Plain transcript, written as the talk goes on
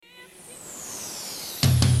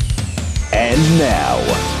And now,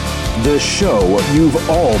 the show you've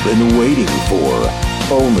all been waiting for.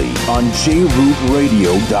 Only on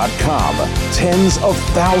jrootradio.com. Tens of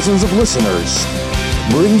thousands of listeners.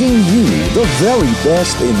 Bringing you the very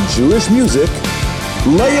best in Jewish music.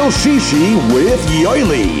 Leil Shishi with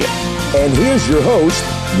Yoely. And here's your host,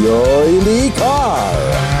 Yoely Kar.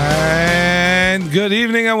 And good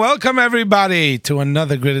evening and welcome everybody to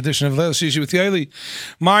another great edition of Leil Shishi with Yoely.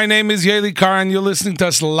 My name is Yoely Kar and you're listening to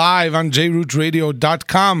us live on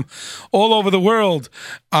jrootradio.com all over the world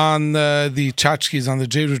on the tchotchkes on the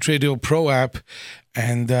JRoot Radio Pro app.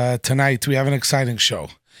 And tonight we have an exciting show.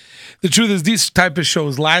 The truth is, these type of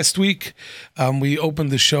shows, last week, we opened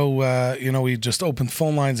the show, we just opened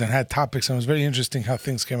phone lines and had topics, and it was very interesting how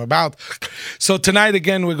things came about. So tonight,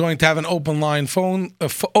 again, we're going to have an open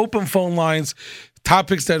phone lines,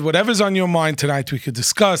 topics that whatever's on your mind tonight, we could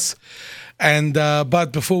discuss. And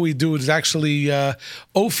but before we do, it's actually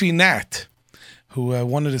Ofi Nat, who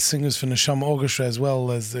one of the singers for Neshama Orchestra, as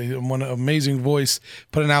well as one amazing voice,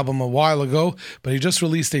 put an album a while ago, but he just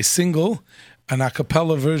released a single, an a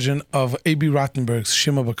cappella version of A.B. Rottenberg's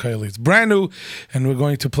Shema B'Koili. It's brand new, and we're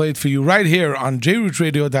going to play it for you right here on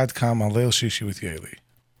jrootradio.com on Leil Shishi with Yoely.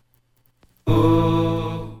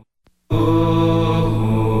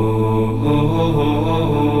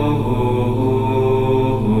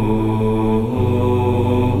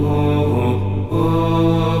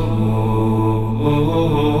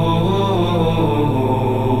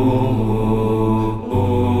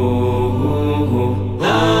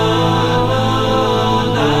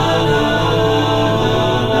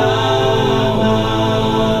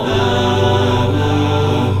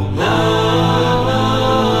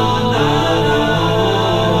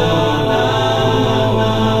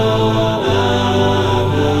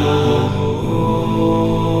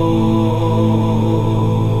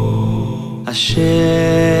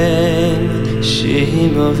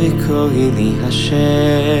 Koili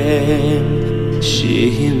Hashem,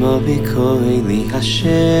 Shema B'Koili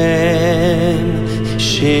Hashem,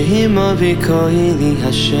 Shema B'Koili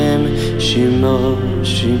Hashem, Shema,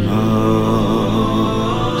 Shema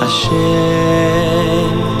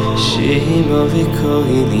Hashem, Shema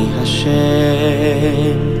B'Koili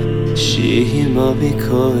Hashem, Shema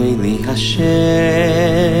B'Koili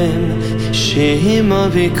Hashem, Shema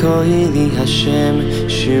B'Koili Hashem,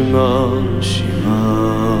 Shema, Shema.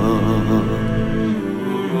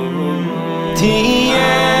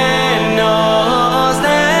 Tienos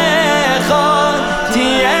decha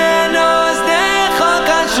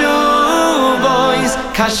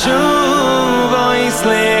kashuvois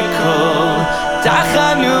lekol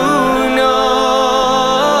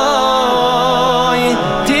tachanunoi.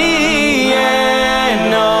 Tienos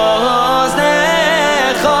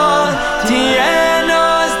decha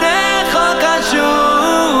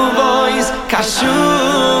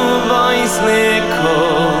kashuvois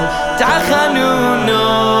lekol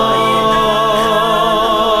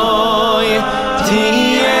tachanunoi.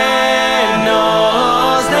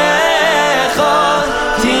 Tienos decha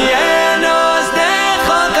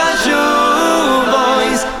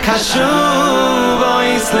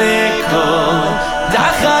kashuvois lekol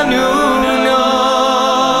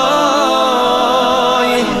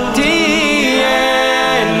tachanunoi.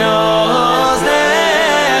 Tienos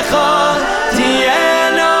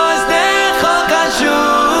decha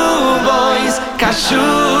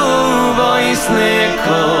kashuvois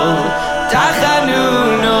lekol tachanunoi.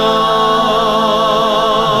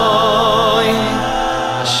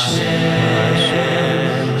 Hashem,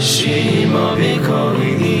 Shema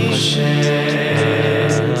B'Koili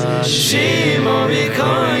Hashem, Shema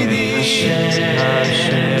B'Koili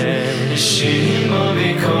Hashem, Shema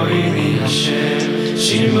B'Koili Hashem,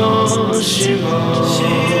 Shema, Shema,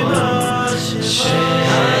 Shema,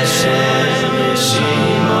 Hashem,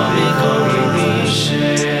 Shema B'Koili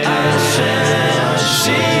Hashem,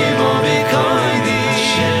 Shema B'Koili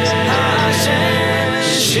Hashem,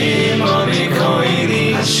 Shema B'Koili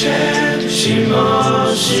Hashem, Shema,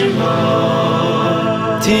 Shema.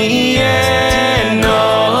 Tienos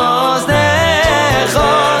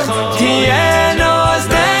decha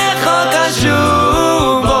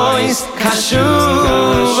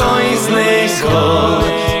kashuvois lekol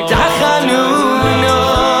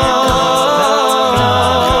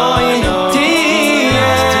tachanunoi.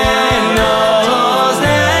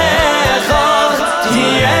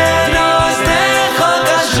 Tienos decha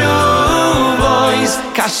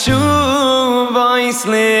kashuvois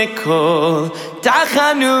lekol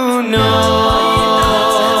tachanunoi.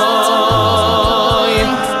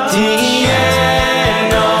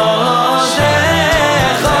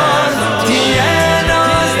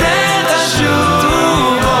 Tienos decha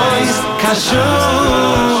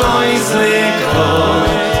kashuvois lekol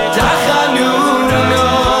tachanunu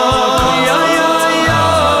yoy yoy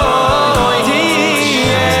yoy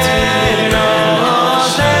tienos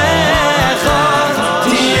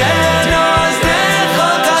decha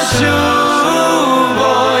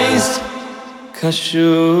kashuvois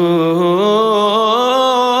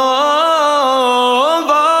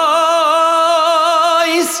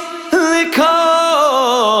lekol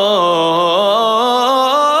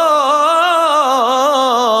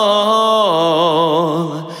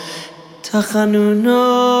tachanunu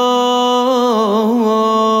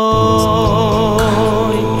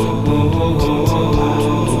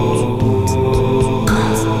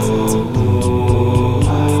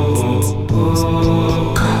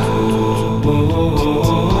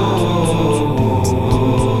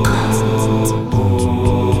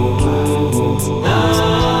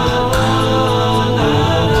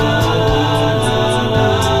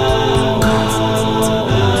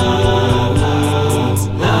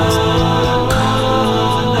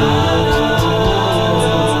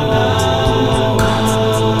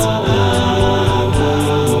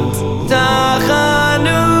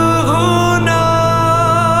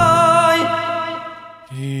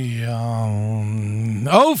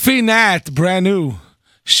Ofi Nat, brand new.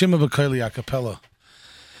 Shimma B'Koili a cappella.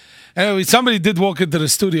 Anyway, somebody did walk into the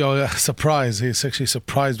studio. Surprise. He actually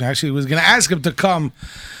surprised me. Actually, I was going to ask him to come,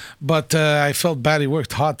 but I felt bad. He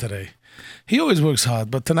worked hard today. He always works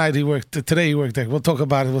hard, but today he worked. We'll talk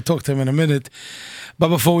about it. We'll talk to him in a minute. But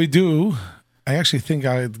before we do, I actually think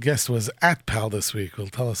our guest was at PAL this week. Will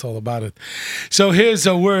tell us all about it. So here's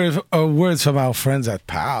words from our friends at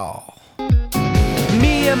PAL.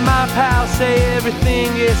 Me and my pal say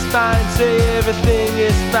everything is fine, say everything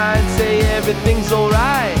is fine, say everything's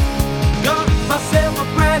alright. Got myself a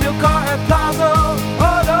brand new car at Plaza,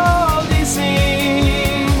 all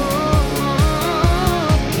leasing.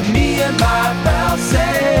 Me and my pal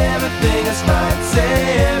say everything is fine,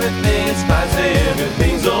 say everything is fine, say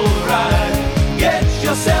everything's alright. Get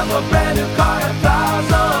yourself a brand new car at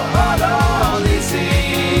Plaza, all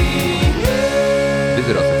leasing.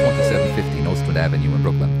 Visit us at 2750 Nostrand Avenue in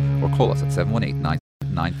Brooklyn or call us at 718-970.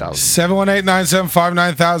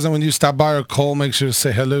 718-975-9000. When you stop by or call, make sure to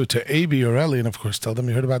say hello to A.B. or Ellie, and of course tell them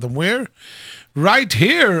you heard about them. Where? Right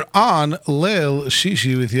here on Leil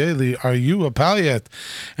Shishi with Yoely. Are you a pal yet?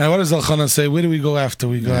 And what does Elchanan say? Where do we go after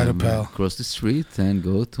we go out of pal? Cross the street and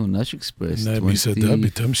go to Nash Express. 20.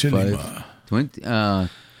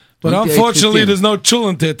 But unfortunately, there's no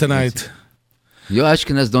chulent here tonight. You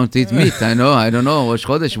Ashkenaz don't eat meat. I don't know. Rosh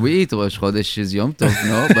Chodesh we eat. Rosh Chodesh is Yom Tov,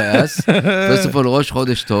 no? By us. First of all, Rosh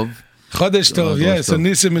Chodesh Tov. Chodesh Tov, yes. And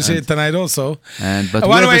Nisim is here tonight also. But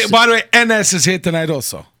by the way, NS is here tonight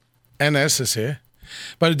also. NS is here.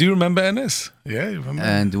 But do you remember NS? Yeah, you remember.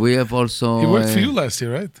 And we have also... He worked for you last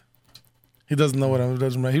year, right? He doesn't know what I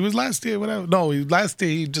doesn't remember. He was last year, whatever. No, last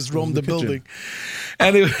year he just roamed the building.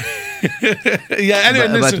 Anyway, yeah.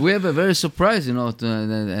 Anyway, but we have a very surprise, a new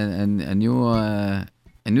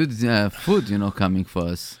food, coming for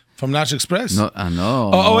us. From Nash Express? No, I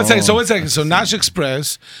know. Oh, one second. So 1 second. So Nash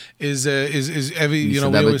Express is every we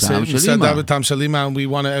always say Tam Shalima, and we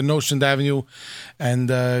want to Nostrand Avenue, and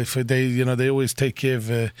for they always take care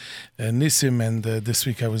of Nisim, and this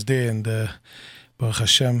week I was there, and Baruch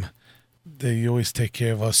Hashem, they always take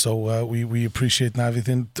care of us, so we appreciate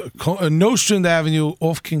everything. Nostrand Avenue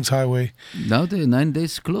off Kings Highway. Now the 9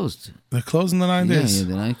 days closed. They're closing the 9 days. Yeah,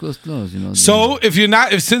 the 9 days closed. So if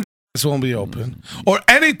since this won't be open, or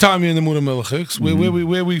any time you're in the Mood of Milchiks, where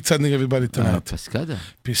we sending everybody tonight? Piscada.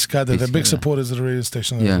 They're big supporters of the radio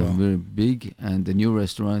station as well. Yeah, very big, and a new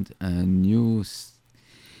restaurant, and new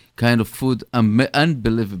kind of food,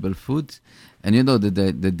 unbelievable food. And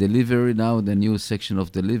the delivery now, the new section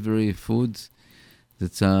of delivery foods.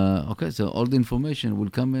 That's okay. So all the information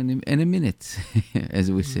will come in a minute,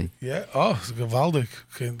 as we say. Yeah. Oh, it's gewaldig.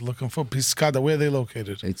 Okay, looking for Piscada. Where are they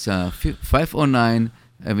located? It's 509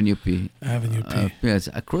 Avenue P. Avenue P. Yes,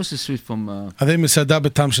 across the street from. Are they מסעדה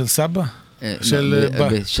בטעם של סבא?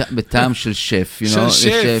 בטעם של chef,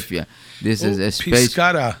 chef, yeah. This is a space.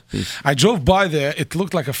 Piscada. I drove by there. It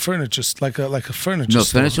looked like a furniture, like a furniture. No,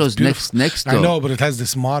 store. furniture is next door. I know, but it has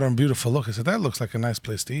this modern, beautiful look. I said that looks like a nice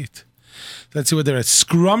place to eat. Let's see what they're at.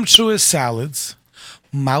 Scrumptious salads,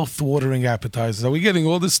 mouth-watering appetizers. Are we getting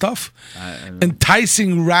all this stuff?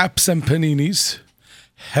 Enticing wraps and paninis,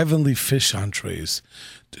 heavenly fish entrees,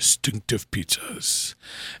 distinctive pizzas,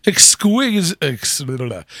 exquisite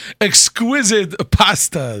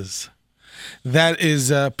pastas. That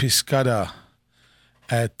is Piscada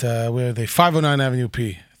at, where are they? 509 Avenue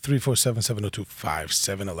P,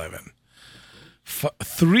 347-702-5711.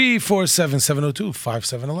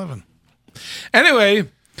 347-702-5711. Anyway,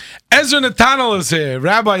 Ezra Natanel is here.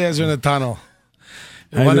 Rabbi Ezra Natanel.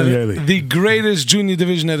 One of the greatest junior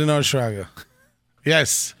division head in our Shraga.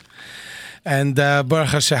 Yes. And Baruch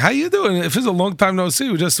Hashem, how you doing? It feels a long time no see.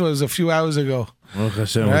 We just was a few hours ago. Baruch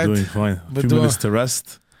Hashem, Right? we're doing fine. A few minutes to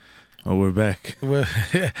rest. Oh, we're back. But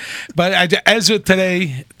Ezra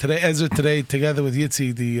today, together with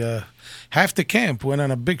Yitzi, the half the camp went on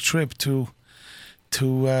a big trip to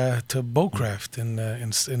Bowcraft in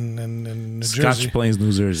New Jersey. Scotch Plains,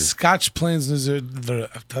 New Jersey. Scotch Plains, New Jersey.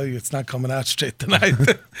 I'll tell you, it's not coming out straight tonight.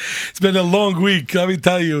 It's been a long week. Let me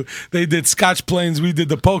tell you, they did Scotch Plains. We did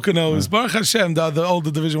the Poconos. Baruch Hashem, the older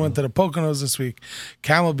division went to the Poconos this week.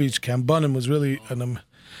 Camel Beach, Camp Bunham was really an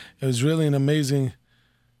amazing.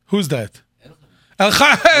 Who's that?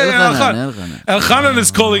 Elchanan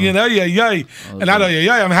is calling in. And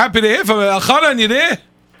I'm happy to hear from Elchanan. You there?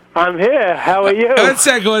 I'm here. How are you? One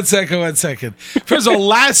second. First of all,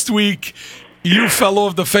 last week you fell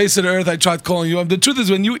off the face of the earth. I tried calling you. The truth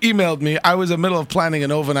is, when you emailed me, I was in the middle of planning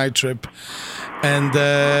an overnight trip, and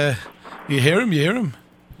you hear him.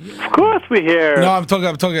 Of course we hear. No, I'm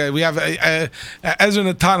talking. We have Ezra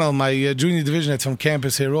Natanel, my junior division head from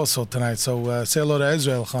campus here also tonight. So say hello to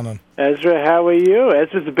Ezra Elchanan. Ezra, how are you?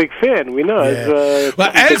 Ezra's a big fan. We know. Yeah.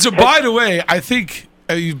 Well, Ezra, by the way, I think.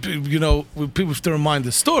 You know, people have to remind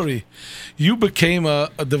the story. You became a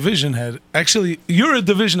division head. Actually, you're a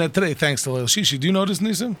division head today, thanks to Leil Shishi. Do you know this,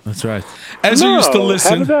 Nisim? That's right. Ezra used to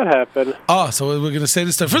listen. How did that happen? Oh, so we're going to say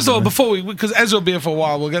this stuff. First of all, because Ezra will be here for a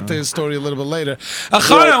while, we'll get to his story a little bit later.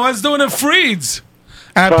 Achana, what's doing at Freed's?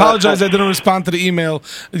 I apologize I didn't respond to the email.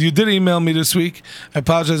 You did email me this week. I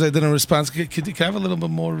apologize I didn't respond. Can I have a little bit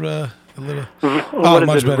more...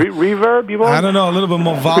 much better. Reverb, you want? I don't know, a little bit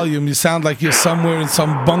more volume. You sound like you're somewhere in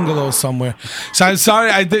some bungalow somewhere. So I'm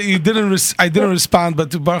sorry, I didn't respond,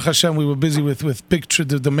 but to Baruch Hashem, we were busy with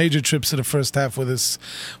the major trips of the first half with this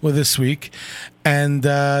week, and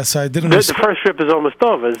so I didn't. The first trip is almost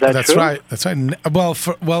over. Is that That's true? right. That's right. Well,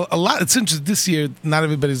 a lot. It's interesting. This year, not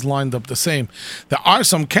everybody's lined up the same. There are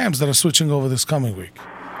some camps that are switching over this coming week.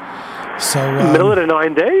 So middle of the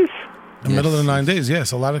 9 days. The middle of the 9 days,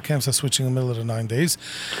 yes. A lot of camps are switching in the middle of the 9 days.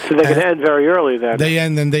 So they can end very early then. They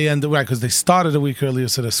end right, because they started a week earlier,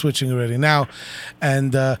 so they're switching already now.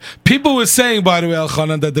 And people were saying, by the way,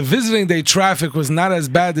 Elchanan, that the visiting day traffic was not as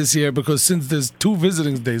bad this year because since there's 2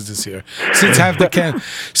 visiting days this year, since half the camp.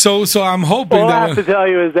 So I'm hoping all that I have to tell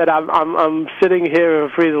you is that I'm sitting here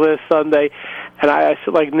in Freeze last Sunday, and I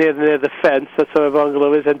sit like near the fence. That's where my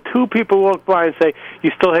bungalow is. And 2 people walk by and say, "You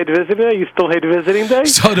still hate visiting day? You still hate visiting day?"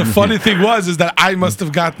 So the funny thing is that I must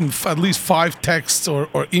have gotten at least 5 texts or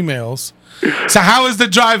emails. So how is the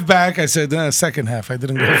drive back? I said, second half. I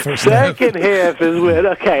didn't go first half. Second half is when,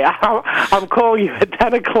 okay, I'm calling you at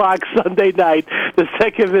 10 o'clock Sunday night, the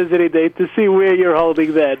second visiting day, to see where you're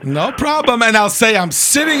holding then. No problem. And I'll say I'm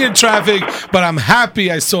sitting in traffic, but I'm happy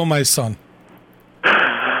I saw my son.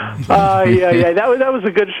 Yeah, that was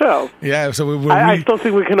a good show. Yeah, so I still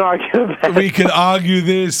think we can argue that. We can argue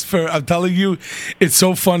this I'm telling you, it's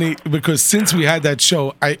so funny because since we had that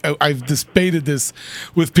show, I've debated this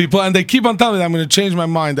with people, and they keep on telling me that I'm going to change my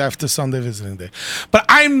mind after Sunday visiting day. But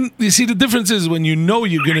you see, the difference is when you know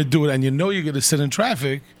you're going to do it and you know you're going to sit in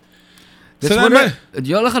traffic. That's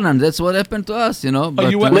that's what happened to us, you know.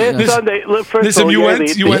 But, you went last Sunday. First of all, you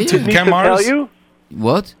went to Camp Mars?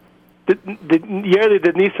 What? Did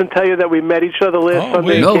Nissan tell you that we met each other last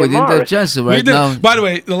Sunday? No, we didn't have a chance right now. By the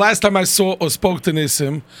way, the last time I saw or spoke to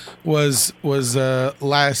Nissim was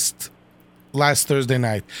last Thursday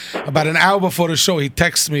night. About an hour before the show, he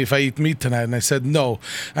texted me if I eat meat tonight, and I said no.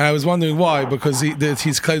 And I was wondering why, because he says the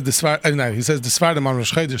Sfardim on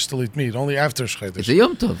Rosh Chodesh still eat meat, only after Rosh Chodesh. It's a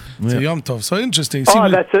Yom Tov. It's a Yom Tov. So interesting.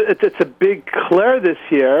 It's a big clear this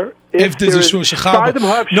year. If there's a Shvu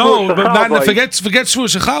Shechaboy. No, but forget Shvu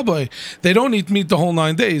Shechaboy. They don't eat meat the whole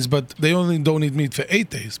 9 days, but they only don't eat meat for 8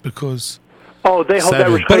 days because... Oh, they hold that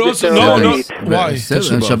Rosh Chodesh. But also, why?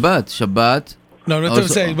 Shabbat. No, that's what I'm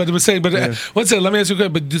saying. But what's it? Let me ask you a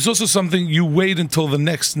question. But there's also something you wait until the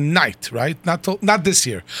next night, right? Not this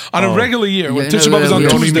year. On a regular year, when Tisha B'Av is on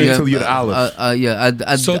Tuesday. Until you're Aleph.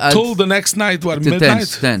 So till the next night, what, midnight?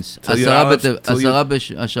 10th.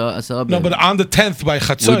 No, but on the 10th by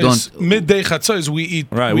Chatzos, midday Chatzos, we eat.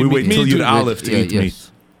 Right, we wait till you're Aleph to eat meat.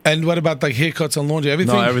 And what about like haircuts and laundry?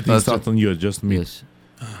 Everything? No, everything starts on you, just meat. Yes.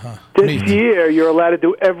 This year, you're allowed to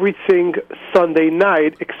do everything Sunday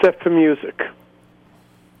night except for music.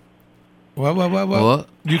 What?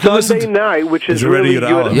 You can Sunday night, which is really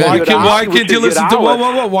Why can't you listen to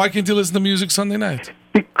Why can't you listen to music Sunday night?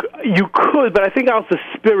 You could, but I think also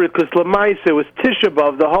spirit, because Lamaisa was Tisha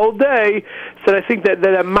B'Av the whole day, so I think that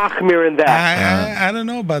machmir in that. I don't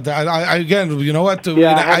know about that. I again, you know what?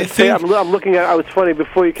 Yeah, I think I'm looking at. I was funny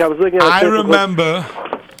before you came. I was looking at.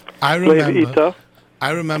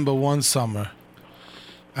 I remember one summer,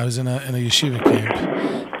 I was in a yeshiva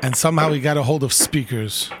camp, and somehow we got a hold of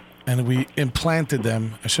speakers. And we implanted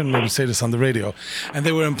them. I shouldn't maybe say this on the radio. And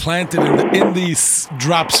they were implanted in the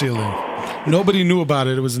drop ceiling. Nobody knew about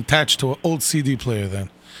it. It was attached to an old CD player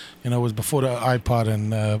then. You know, it was before the iPod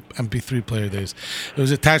and MP3 player days. It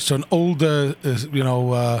was attached to an old, it was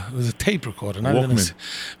a tape recorder. Walkman.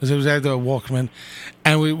 It was at the Walkman.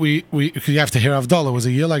 And we you have to hear Havdalah. It was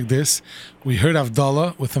a year like this. We heard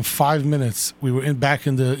Havdalah. Within 5 minutes, we were back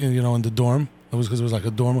in the dorm. It was because it was like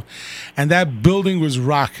a dorm, and that building was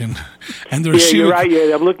rocking. And the you're right.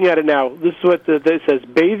 Yeah, I'm looking at it now. This is what it says: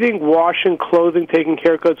 bathing, washing, clothing, taking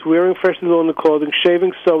haircuts, wearing fresh and the clothing,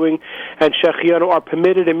 shaving, sewing, and shechianu are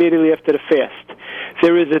permitted immediately after the fast.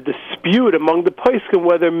 There is a dispute among the poskim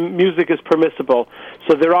whether music is permissible.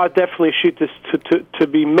 So there are definitely shittas to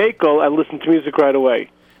be makel and listen to music right away.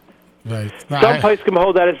 Right. Some poskim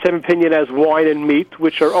hold that same opinion as wine and meat,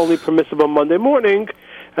 which are only permissible Monday morning.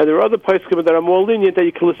 And there are other poskim that are more lenient that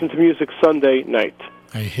you can listen to music Sunday night.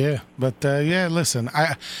 I hear. But, listen.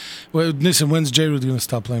 When's J. Ruth going to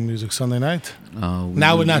stop playing music? Sunday night?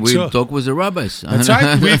 Now we're not sure. We talk with the rabbis. That's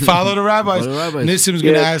right. We follow the rabbis. Nissim's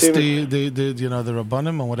going to ask the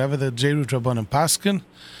Rabbanim and whatever the J. Ruth Rabbanim Paskin.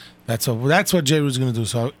 That's what J. Ruth's going to do.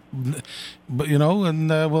 So, but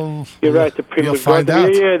we'll. You're right. You'll find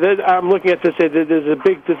out. Yeah. I'm looking at this. There's a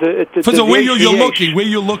big. Where you're looking? Where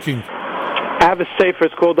you're looking? I have a sefer.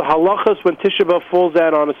 It's called the Halachas when Tisha B'Av falls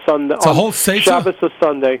out on a Sunday. It's a whole sefer? Shabbos or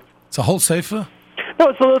Sunday. It's a whole sefer? No,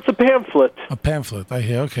 it's a pamphlet. A pamphlet. I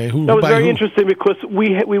hear. Okay. That was very interesting because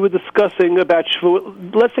we were discussing about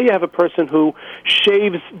Shavuot. Let's say you have a person who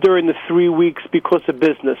shaves during the 3 weeks because of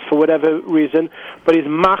business for whatever reason, but he's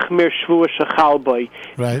machmir Shavuot shechal bay.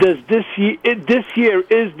 Right. Does this year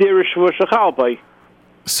is there a Shavuot shechal bay?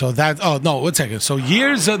 So that. Oh no! 1 second. So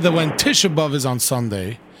years when Tisha B'Av is on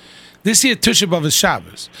Sunday. This year, Tisha B'Av is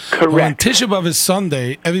Shabbos. Correct. When Tisha B'Av is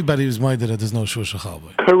Sunday, everybody was minded that there's no Shur Shechal.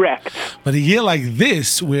 Correct. But a year like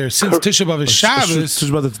this, where since Tisha B'Av is Shabbos... Tisha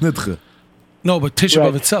B'Av is Nidche. No, but Tisha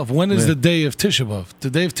B'Av itself. When is the day of Tisha B'Av? The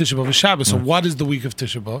day of Tisha B'Av is Shabbos. So what is the week of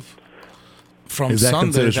Tisha B'Av? From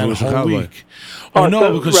Sunday, that whole week.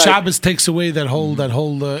 Because Shabbos takes away that whole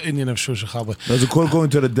Indian of Shur Shechal. Does it according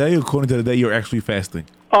to the day, or according to the day you're actually fasting?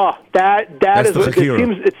 Oh, that is what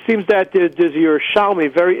it seems that there's your Shalmi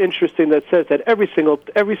very interesting that says that every single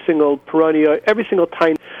perennial, every single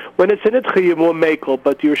time when it's an itcha you're more makel,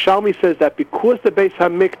 but your Shalmi says that because the Beis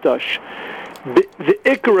Hamikdash, the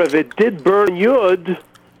ikar of it did burn Yud,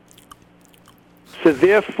 so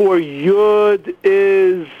therefore Yud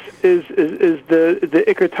is the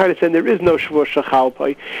ikar tainus, and there is no Shavuot Shechal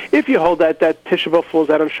Bay. If you hold that Tisha B'Av falls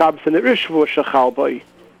out on Shabbos, and there is Shavuot Shechal Bay.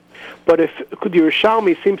 But if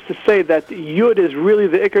Yerushalmi seems to say that Yud is really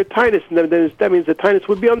the Iker Tainus, and then that means the Tainus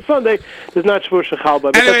would be on Sunday, there's not Shavuot Shechal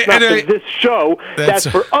Bay. But that's not for this show. That's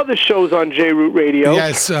for other shows on J-Root Radio.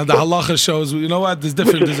 Yes, the halacha shows. You know what? There's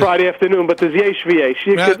different. Which is Friday afternoon, but there's Yesh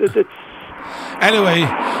V'Yesh. Anyway,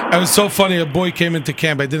 it was so funny. A boy came into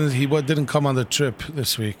camp. He didn't come on the trip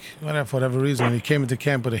this week. For whatever reason, and he came into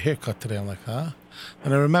camp with a haircut today. I'm like, huh?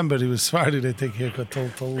 And I remembered he was Sephardi. They take haircut till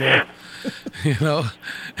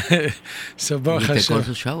So Baruch Hashem. Take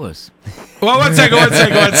also showers. Well, one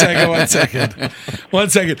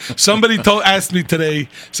second. Somebody asked me today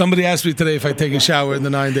if I take a shower in the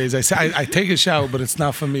 9 days. I said I take a shower, but it's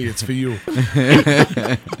not for me. It's for you.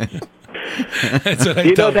 That's what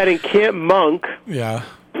I know that in Camp Monk,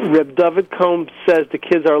 Reb David Combs says the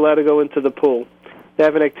kids are allowed to go into the pool. They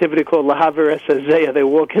have an activity called Lahaver Esazea. They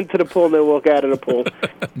walk into the pool and they walk out of the pool.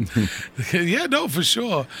 Yeah, no, for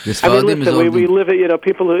sure. Listen, we live it.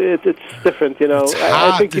 People, it's different. It's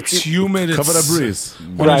hot. I think it's humid. Cover the breeze.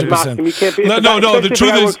 100%. No.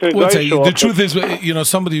 The truth is,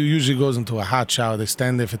 somebody who usually goes into a hot shower, they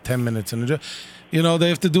stand there for 10 minutes and they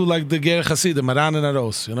have to do like the Ger Chasidim, Maran and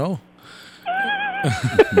Aros.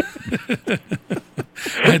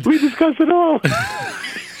 We discuss it all.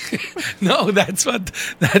 No, that's what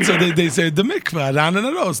they say. The mikvah, Ran and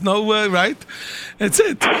Aros. No, right? That's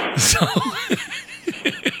it. So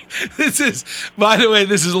by the way,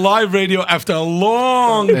 this is live radio after a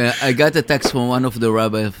long. I got a text from one of the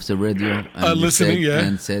rabbis of the radio,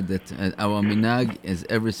 and said that our minhag is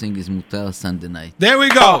everything is mutar Sunday night. There we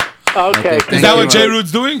go. Okay. Is that what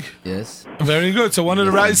J-Root's doing? Yes. Very good. So one of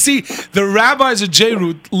the rabbis, see, the rabbis at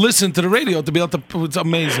J-Root listen to the radio to be able to, it's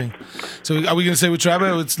amazing. So are we going to say which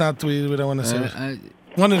rabbi? It's not, we don't want to say it.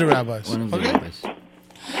 One of the rabbis. One of the rabbis.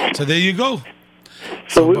 So there you go.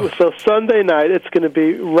 So Sunday night it's going to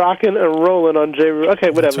be rocking and rolling on J-Root. Okay,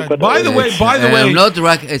 whatever. Right. But by the way, not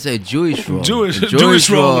rock. It's a Jewish roll. Jewish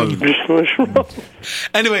roll. Jewish roll.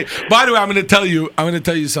 Anyway, by the way, I'm going to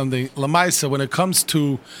tell you something. Lamaisa, when it comes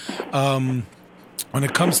to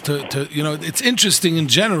it's interesting in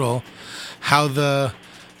general how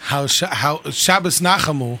Shabbos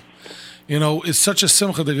Nachamu, is such a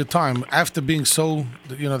simcha the good time after being so,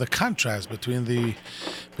 the contrast between the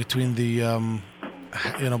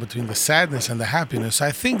sadness and the happiness.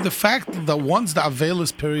 I think the fact that once the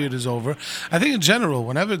Avelis period is over, I think in general,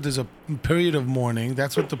 whenever there's a period of mourning,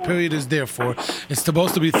 that's what the period is there for. It's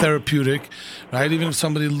supposed to be therapeutic, right? Even if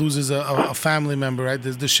somebody loses a family member, right?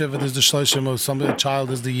 There's the Shiva, there's the Shloshim, or a child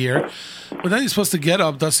is the year. But then you're supposed to get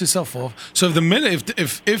up, dust yourself off. So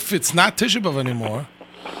if it's not Tisha B'Av anymore,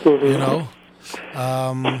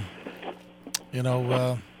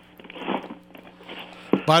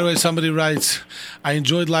 by the way, somebody writes, I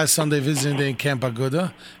enjoyed last Sunday visiting day in Camp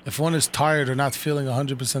Aguda. If one is tired or not feeling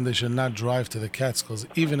 100%, they should not drive to the Catskills,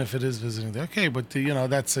 even if it is visiting day. Okay, but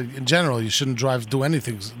that's in general. You shouldn't do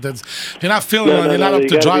anything. If you're not feeling well, you're not up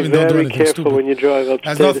to driving, don't do anything stupid. When you drive up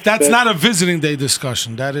that's not a visiting day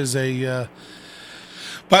discussion. That is a...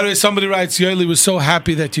 By the way, somebody writes, Yoely was so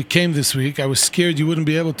happy that you came this week. I was scared you wouldn't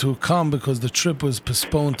be able to come because the trip was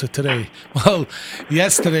postponed to today. Well, we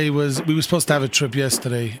were supposed to have a trip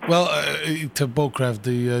yesterday. Well, to Bowcraft,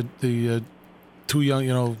 the two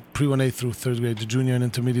young, pre-1A through third grade, the junior and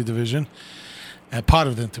intermediate division, part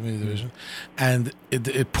of the intermediate division. And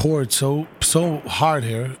it poured so hard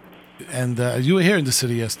here. And you were here in the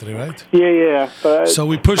city yesterday, right? Yeah. So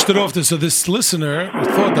we pushed it off. So this listener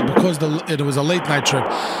thought that because it was a late night trip.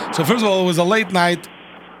 So first of all, it was a late night.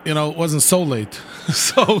 It wasn't so late.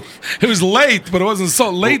 So it was late, but it wasn't so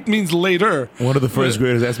late. Means later. One of the first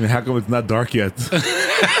graders asked me, "How come it's not dark yet?"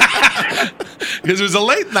 Because it was a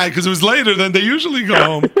late night. Because it was later than they usually go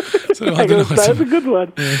home. So that's a good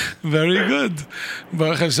one. Very good.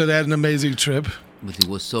 Baruch Hashem, they had an amazing trip. But it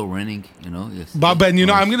was so raining, Yes. Bob, and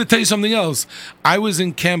I'm going to tell you something else. I was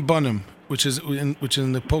in Camp Bunim, which is in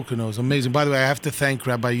the Poconos. Amazing. By the way, I have to thank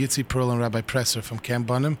Rabbi Yitzi Pearl and Rabbi Presser from Camp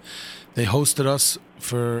Bunim. They hosted us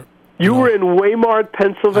for... You were in Waymart,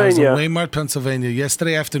 Pennsylvania. I was in Waymart, Pennsylvania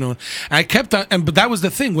yesterday afternoon. And I kept on... but that was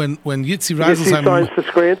the thing, when Yitzi Razzles... Did you see signs to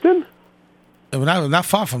Scranton? Not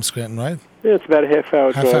far from Scranton, right? Yeah, it's about a half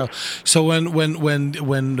hour drive. So when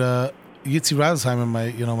Yitzi Radelsheim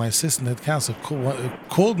and my assistant head counsel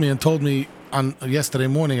called me and told me on yesterday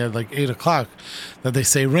morning at like 8 o'clock that they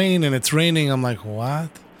say rain and it's raining. I'm like, what?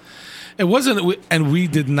 It wasn't, and we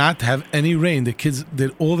did not have any rain. The kids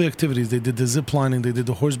did all the activities. They did the zip lining, they did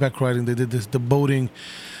the horseback riding, they did the boating,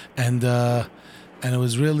 and it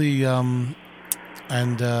was really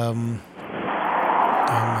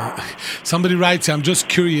somebody writes, I'm just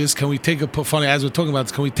curious, can we take a poll, funny, as we're talking about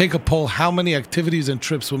this, can we take a poll, how many activities and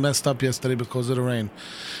trips were messed up yesterday because of the rain?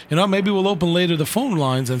 Maybe we'll open later the phone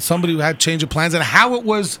lines and somebody who had change of plans and how it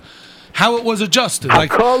was adjusted. Like,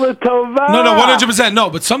 call it tova. No, 100%. No,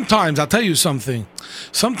 but sometimes, I'll tell you something.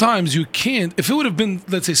 Sometimes you can't, if it would have been,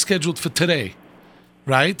 let's say, scheduled for today,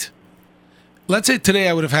 right? Let's say today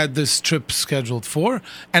I would have had this trip scheduled for,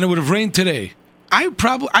 and it would have rained today. I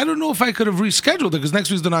don't know if I could have rescheduled it because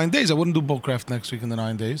next week's the 9 days. I wouldn't do Bowcraft next week in the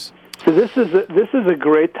 9 days. So this is a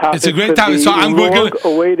great topic. It's a great topic. So I'm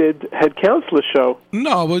awaited head counselor show.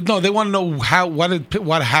 No, they want to know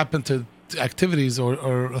what happened to activities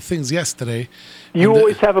or things yesterday. You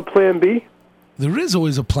always have a plan B? There is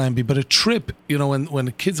always a plan B, but a trip, when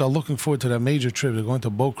the kids are looking forward to that major trip, they're going to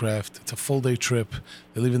Bowcraft. It's a full day trip.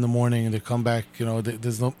 They leave in the morning and they come back.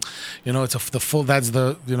 There's no, it's the full. That's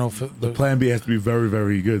the the plan B has to be very,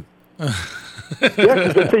 very good. Yeah,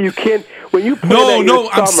 because you can't when you plan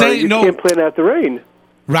out summer, you can't plan out the rain.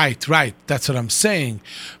 Right. That's what I'm saying.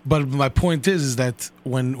 But my point is that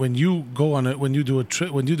when you go on when you do a trip,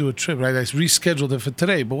 right? I rescheduled it for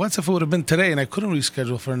today. But what if it would have been today and I couldn't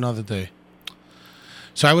reschedule for another day?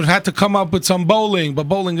 So I would have had to come up with some bowling, but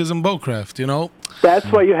bowling isn't Bowcraft, That's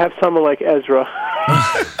why you have someone like Ezra.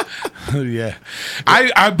 Yeah,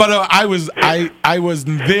 I was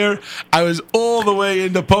there. I was all the way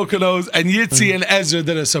in the Poconos, and Yitzi and Ezra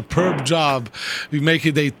did a superb job.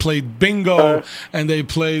 They played bingo, and they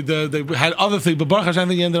played. They had other things, but Baruch Hashem,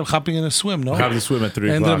 they ended up hopping in a swim. No, Having to swim at 3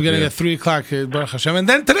 they o'clock. ended up getting yeah. at 3 o'clock. Baruch Hashem, and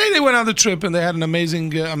then today they went on the trip, and they had an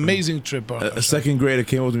amazing trip. Baruch A Hashem. second grader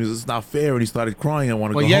came over to me and said, "It's not fair," and he started crying. I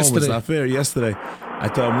want to go home. yesterday. It's not fair. Yesterday, I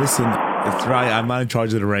told him, "Listen, it's right. I'm not in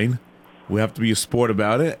charge of the rain. We have to be a sport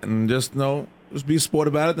about it, and just be a sport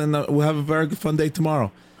about it, and we'll have a very good fun day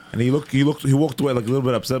tomorrow." And he walked away like a little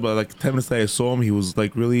bit upset, but like 10 minutes later, I saw him. He was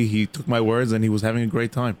like he took my words, and he was having a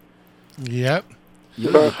great time. Yep. You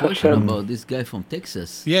have a question about this guy from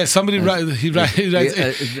Texas. Yeah, somebody writes,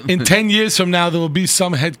 in 10 years from now, there will be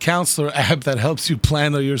some head counselor app that helps you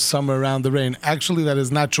plan your summer around the rain. Actually, that is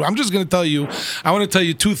not true. I'm just going to tell you, I want to tell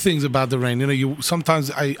you two things about the rain. Sometimes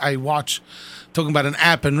I watch, talking about an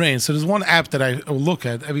app and rain. So there's one app that I look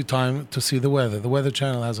at every time to see the weather. The Weather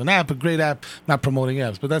Channel has an app, a great app, not promoting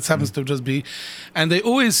apps, but that happens to just be. And I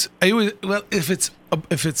always, if it's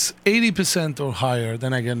 80% or higher,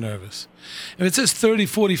 then I get nervous. If it says 30,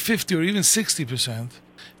 40, 50, or even 60%,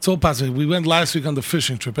 it's all possible. We went last week on the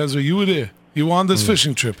fishing trip. Ezra, you were there. You were on this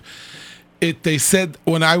fishing trip. They said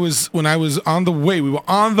when I was on the way, we were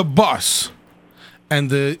on the bus,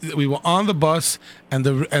 and we were on the bus, and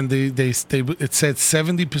it said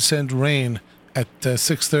 70% rain at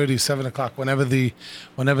 6:30, 7 o'clock, whenever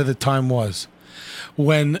the time was.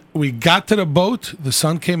 When we got to the boat, the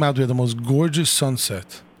sun came out. We had the most gorgeous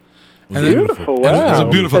sunset. And beautiful, wow. It was a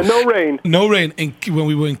beautiful. And no rain. No rain. And when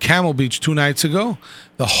we were in Camel Beach 2 nights ago,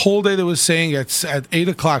 the whole day they were saying at 8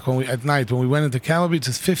 o'clock at night, when we went into Camel Beach,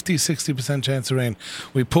 it's 50, 60% chance of rain.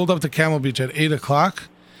 We pulled up to Camel Beach at 8 o'clock.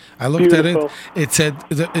 I looked at it. It said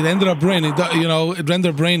it ended up raining. It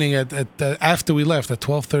ended up raining at after we left at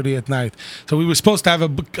 12:30 at night. So we were supposed to have a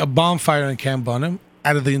bonfire in Camp Bonham.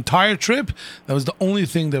 Out of the entire trip, that was the only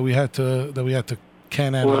thing that we had to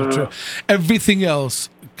can out of the trip. Everything else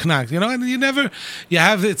connect, and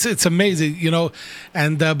it's amazing,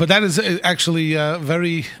 and but that is actually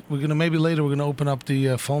very. We're gonna later we're gonna open up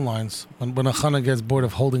the phone lines when Achana gets bored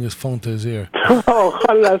of holding his phone to his ear. Oh,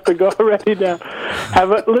 Achana has to go already now.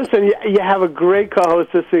 Listen, you have a great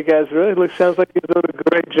co-host this week, Ezra. It sounds like you're doing a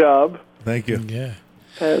great job. Thank you. Yeah.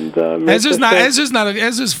 And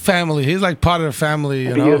Ezra's family. He's like part of the family,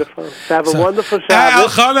 Beautiful. Have a wonderful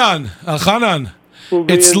Shabbos. Alchanan.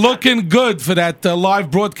 It's looking good for that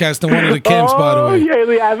live broadcast in one of the camps, by the way.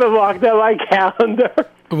 Yoely, I haven't marked on my calendar.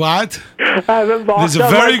 What? I haven't marked There's a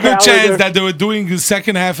very good calendar. chance that they were doing the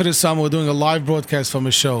second half of the summer. We're doing a live broadcast from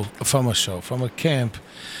a camp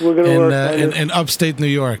We're gonna work in upstate New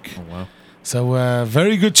York. Oh, wow. So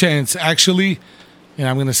very good chance. Actually,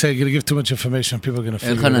 I'm going to give too much information. People are going to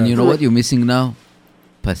figure it out. You know what you're missing now?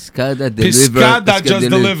 Piscada just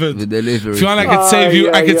delivered. If you want, I could save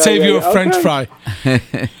you. I could save you a French fry.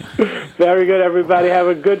 Very good, everybody. Have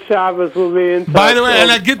a good Shabbos. We'll be in touch. By the way,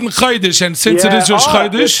 and I get in Chodesh, and since it is Rosh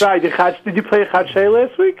Chodesh, that's right. Did you play Chadshay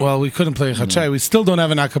last week? Well, we couldn't play Chadshay. We still don't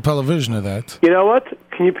have an a cappella version of that. You know what?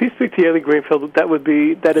 Can you please speak to Yoely Greenfield? That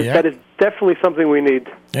is definitely something we need.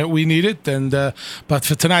 Yeah, we need it. And but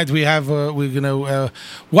for tonight, we have we're gonna.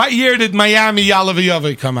 What year did Miami Yoely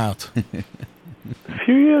Kar come out? A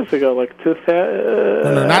few years ago, like 2000.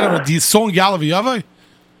 No, not the song Yoely Kar.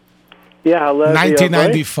 Yeah,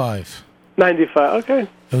 1995. 95. Okay.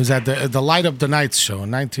 It was at the Light Up the Nights show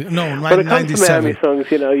in When it comes to Miami songs,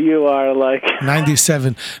 you are like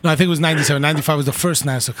 97. No, I think it was 97. 95 was the first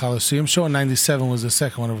Nassau Coliseum show, and 97 was the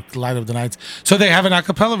second one of Light Up the Nights. So they have an a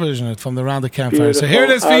cappella version of it from the Round the Campfire. Beautiful. So here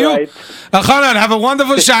it is for you. Right. Achanan, have a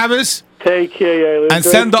wonderful Shabbos. Take care, and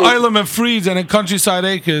send the Oilam and Freeds and in Countryside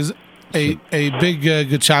Acres a big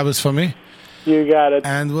good Shabbos for me. You got it.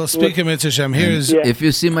 And we'll speak in Mitzvah Shem. Here's if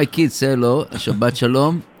you see my kids, say hello. Shabbat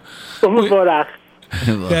Shalom.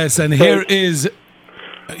 Yes, and here is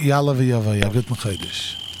Yalla v'yava Yavit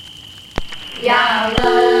M'chaydish. Yalla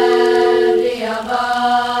v'yava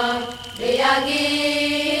v'yagira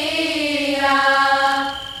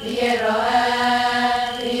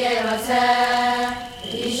v'yeroeh v'yeraseh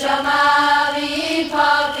v'yishama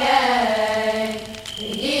v'yipakeh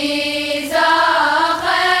v'yizacher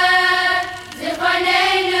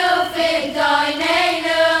zichroneinu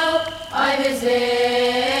v'gdoineinu oy v'zeh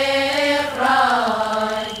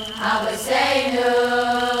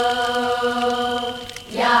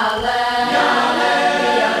Yalla, Yalla,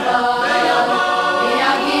 Yalla, Yalla,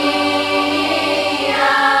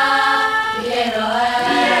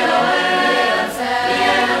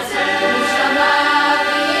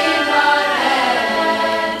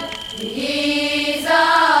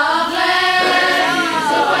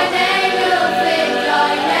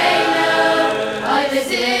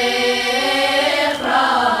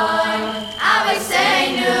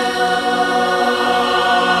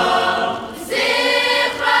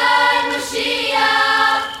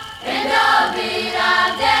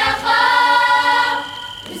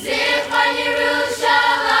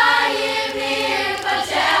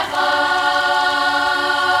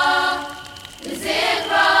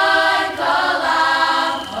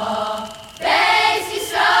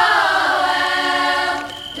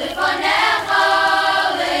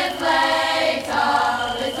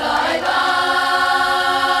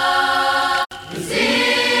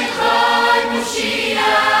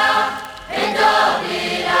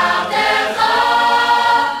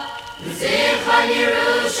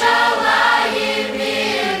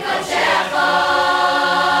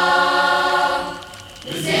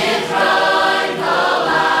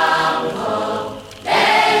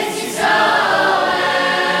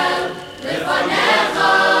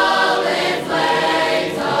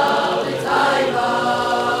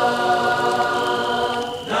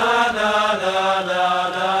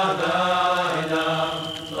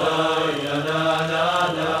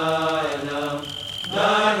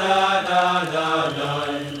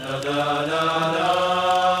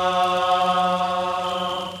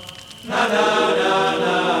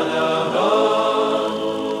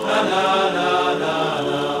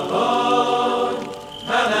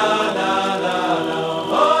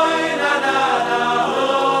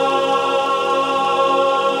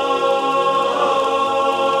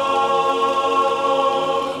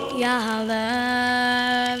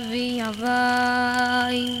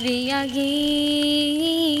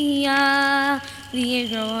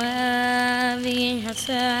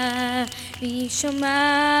 v'yishama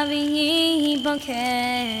v'yibakeh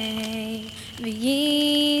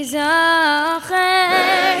v'yizacher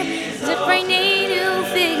zechreinu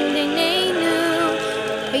v'gneinu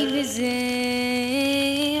v'zichron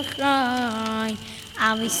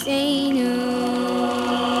aviseinu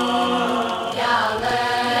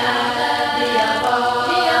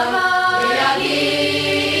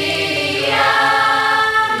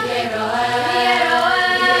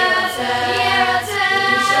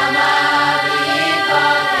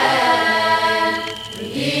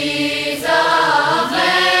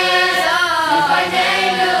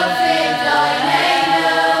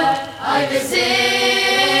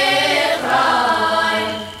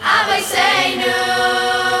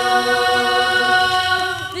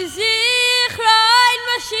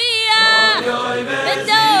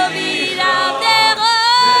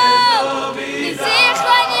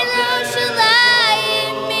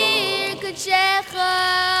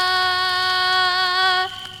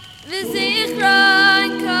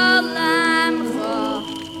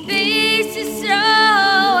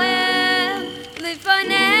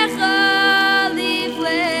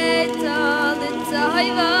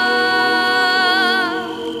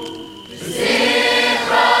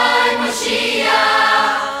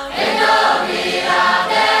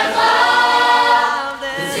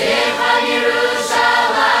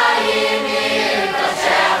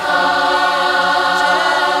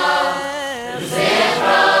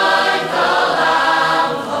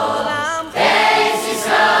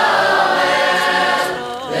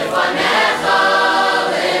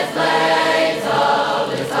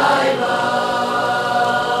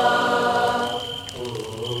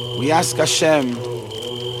We ask Hashem,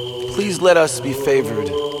 please let us be favored,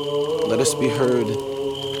 let us be heard,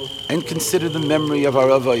 and consider the memory of our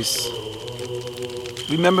avos.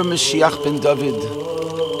 Remember Mashiach ben David,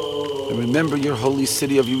 and remember your holy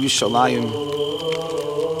city of Yerushalayim,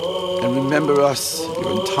 and remember us,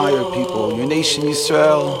 your entire people, your nation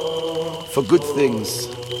Yisrael, for good things,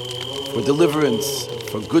 for deliverance,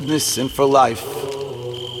 for goodness, and for life,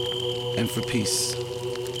 and for peace.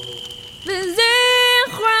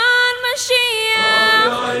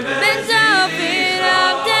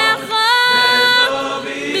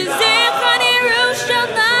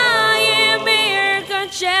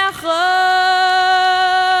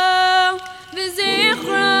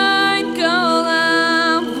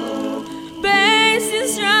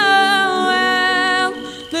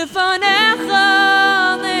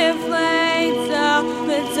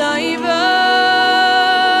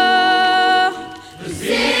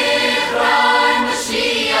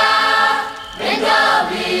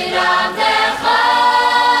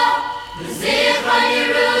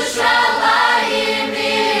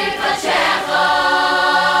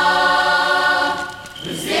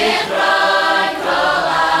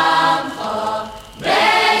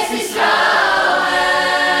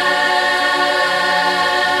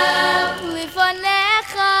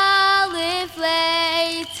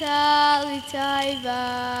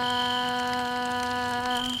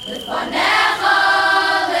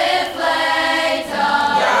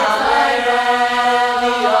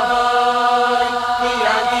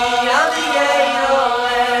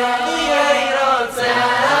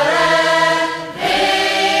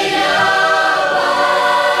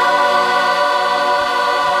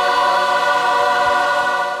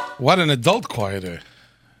 What an adult choir there.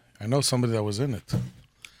 I know somebody that was in it.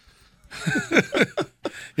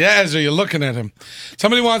 Yeah, Ezra, you're looking at him.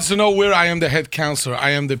 Somebody wants to know where I am the head counselor.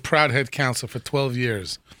 I am the proud head counselor for 12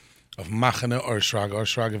 years of Machane Orshag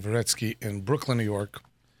Veretsky in Brooklyn, New York.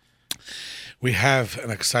 We have an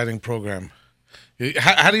exciting program.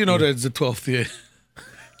 How do you know that it's the 12th year?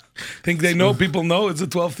 Think they know, people know it's the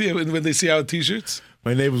 12th year when they see our t-shirts?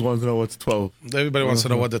 My neighbors want to know what's 12. Everybody wants to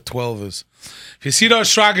know what the 12 is. If you see those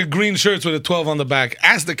Shraga green shirts with a 12 on the back,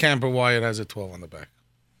 ask the camper why it has a 12 on the back.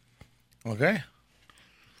 Okay?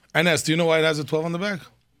 Ines, do you know why it has a 12 on the back?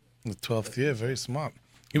 The 12th year, very smart.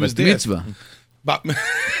 He was there. Mitzvah. But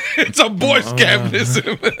it's a boy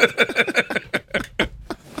scampism.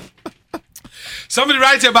 Somebody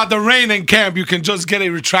writes here about the rain in camp. You can just get a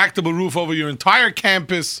retractable roof over your entire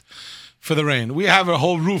campus for the rain. We have a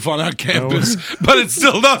whole roof on our campus, but it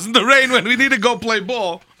still doesn't rain when we need to go play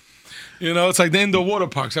ball. You know, it's like the indoor water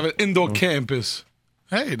parks. Have an indoor campus.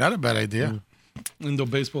 Hey, not a bad idea. Indoor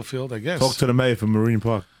baseball field, I guess. Talk to the mayor from Marine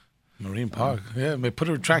Park. Marine Park. Yeah, may put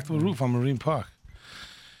a retractable roof on Marine Park.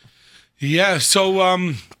 Yeah,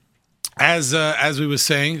 so as we were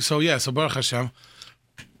saying, so Baruch Hashem.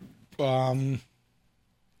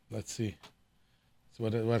 Let's see. So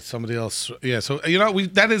What somebody else? Yeah. So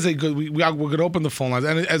that is a good. We're going to open the phone lines.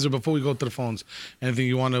 And Ezra, before we go to the phones, anything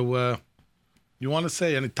you want to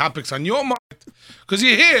say? Any topics on your mind? Because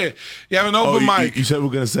you're here, you have an open mic. You said we're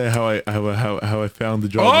going to say how I found the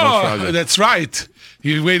job. Oh, that's right.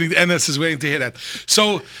 You're waiting. NS is waiting to hear that.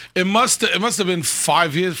 So it must have been 4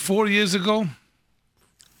 years ago.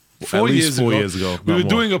 4 years ago. We were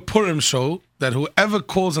doing a Purim show that whoever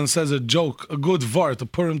calls and says a joke, a good vart, a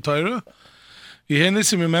Purim Torah. You hear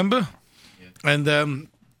this? You remember? Yeah. And the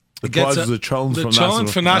prize was a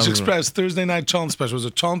challenge from Nash Express Thursday night challenge special. It was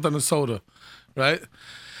a challenge and a soda, right?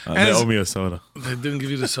 They owe me a soda. They didn't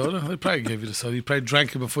give you the soda? They probably gave you the soda. You probably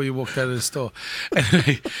drank it before you walked out of the store.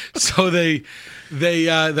 Anyway, so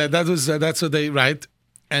that's what they right.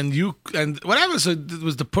 And whatever. So it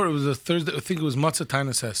was it was a Thursday. I think it was Matzah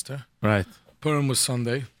Tainus Esther. Right. Purim was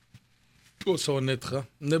Sunday. Also a Nitcha.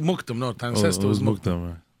 Muktam, no, Tainus Esther was Muktam.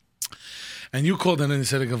 Right. And you called in and you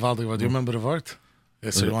said a Gavaldi word. Do you remember the word?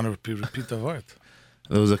 Yes, so you want to repeat the word?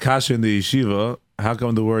 There was a kasha in the yeshiva. How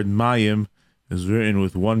come the word Mayim is written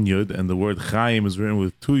with one yud and the word Chaim is written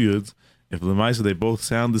with two yuds? If Lemaisa they both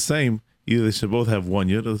sound the same, either they should both have one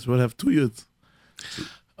yud or they should have two yuds.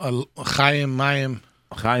 Chaim, Mayim.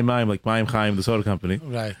 Chaim, Mayim, like Mayim Chaim, the soda company.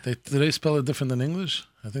 Right. Do they spell it different than English?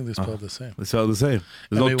 I think they spell it the same. They spell it the same.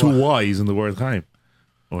 There's no two Y's in the word Chaim.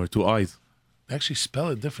 Or two I's. They actually spell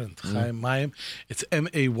it different. Chaim, Mayim. It's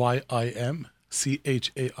Mayim,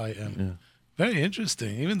 Chaim. Yeah. Very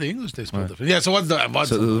interesting. Even the English they spell different. Yeah, so what's the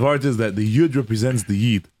part is that the Yud represents the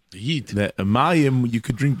Yid. The Yid. That a Mayim you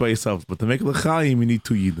could drink by yourself, but to make a Chaim you need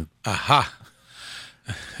two Yidin. Aha.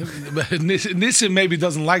 Nissim maybe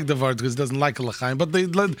doesn't like the word because he doesn't like L'chaim, but they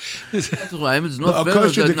let. Chaim is not fair.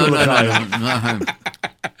 No.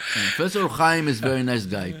 First of all, Chaim is a very nice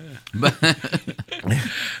guy.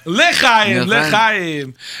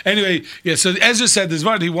 L'chaim. Anyway, yeah. So Ezra said this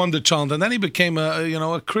word. He won the chant, and then he became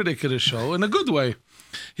a critic of the show in a good way.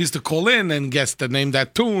 He used to call in and guess the name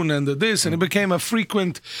that tune and the this, and it became a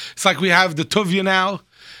frequent. It's like we have the Tuvia now.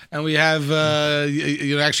 And we have,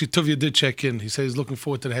 actually, Tuvia did check in. He said he's looking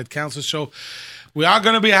forward to the head counselor show. We are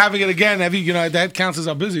going to be having it again. The head counselors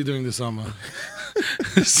are busy during the summer.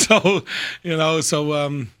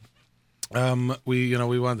 We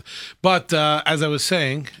want. But as I was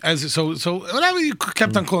saying, whatever you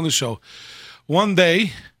kept on calling the show. One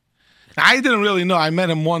day, I didn't really know. I met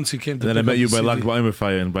him once. He came to. And then I met you by Lag Ba'omer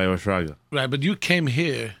Fire and by Rosh Hashanah. Right, but you came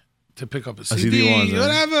here to pick up a CD,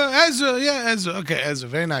 whatever. Ezra. Okay, Ezra,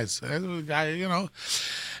 very nice. Ezra, guy,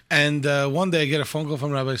 And one day I get a phone call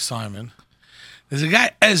from Rabbi Simon. There's a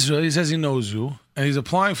guy, Ezra, he says he knows you, and he's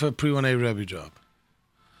applying for a pre-1A Rebbe job.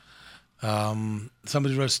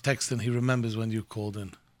 Somebody wrote a text and he remembers when you called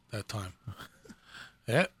in that time.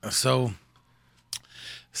 Yeah, so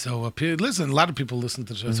listen, a lot of people listen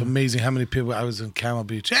to the show. It's amazing how many people. I was in Camel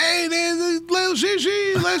Beach. Hey, there's Leil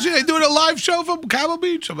Shishi. I doing a live show from Camel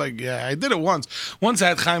Beach. I'm like, yeah, I did it once. Once I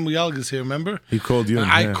had Chaim Uyalgas here, remember? He called you.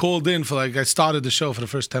 I called in for I started the show for the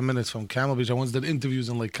first 10 minutes from Camel Beach. I once did interviews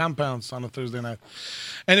in Lake Compounds on a Thursday night.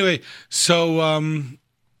 Anyway, so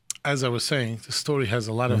as I was saying, the story has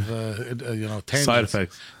a lot of tangents. Side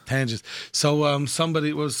effects. Tangents. So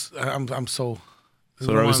somebody was. I'm so.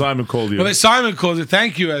 So Rabbi Simon called you. Rabbi Simon calls you.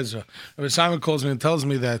 Thank you, Ezra. Rabbi Simon calls me and tells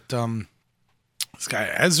me that this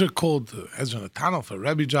guy Ezra called Ezra Natano for a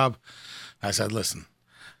Rebbe job. I said, listen,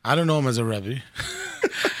 I don't know him as a Rebbe.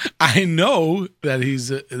 I know that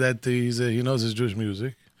he knows his Jewish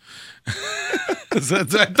music. So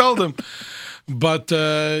I told him. But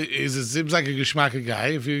it seems like a geschmacka guy.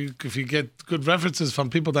 If you get good references from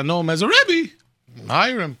people that know him as a Rebbe,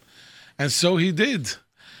 hire him. And so he did.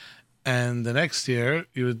 And the next year,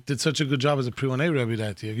 you did such a good job as a pre-1A Rebbe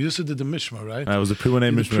that year. You also did the Mishma, right? I was a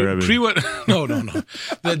pre-1A Mishma Rebbe. No.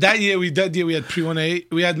 that year we had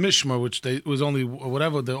pre-1A. We had Mishma, which was only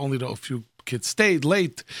only a few kids stayed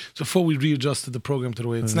late before we readjusted the program to the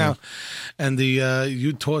way it's now. And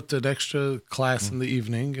you taught an extra class in the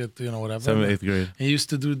evening at whatever 7th, 8th grade. And you used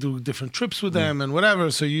to do different trips with them and whatever.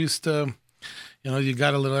 So you used to, you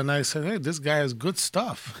got a little nice. Said, hey, this guy has good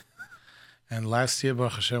stuff. And last year,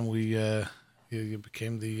 Baruch Hashem, you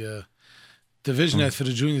became the division head for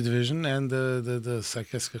the junior division and the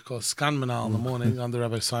called Skan Menal in the morning under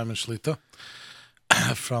Rabbi Simon Shlita.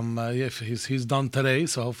 He's done today,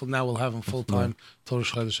 so hopefully now we'll have him full time. Torah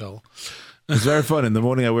Shal. It's very fun. In the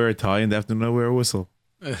morning I wear a tie, in the afternoon I wear a whistle.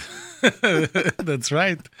 That's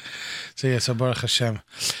right. So Baruch Hashem,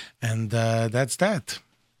 and that's that.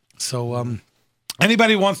 So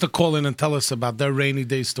anybody wants to call in and tell us about their rainy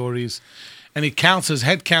day stories. Any counselors,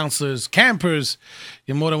 head counselors, campers,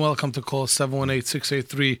 you're more than welcome to call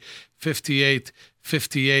 718-683-5858.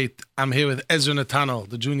 58. I'm here with Ezra Natanel,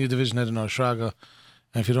 the junior division head in Shraga.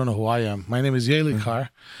 And if you don't know who I am, my name is Yoely Kar.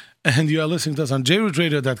 And you are listening to us on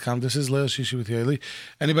jrootradio.com. This is Leil Shishi with Yoely.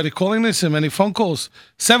 Anybody calling this? Any phone calls?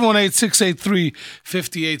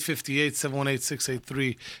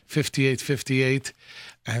 718-683-5858. 718-683-5858.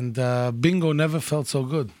 And bingo never felt so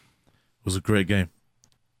good. It was a great game.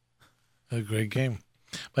 A great game.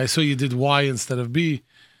 But I saw you did Y instead of B.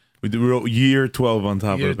 We wrote year 12 on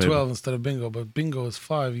top year of the paper. Year 12 instead of bingo. But bingo is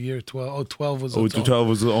 5. Year 12. Oh, 12 was its own. 12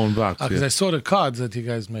 was the own box. Because I saw the cards that you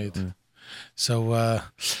guys made. Yeah. So,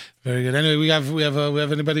 very good. Anyway, we have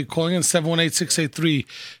anybody calling in?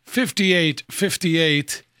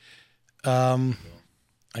 718-683-5858.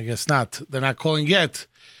 I guess not. They're not calling yet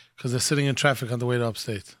because they're sitting in traffic on the way to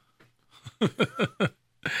upstate.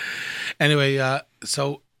 Anyway,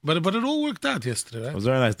 but it all worked out yesterday, right? It was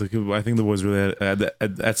very nice. I think the boys really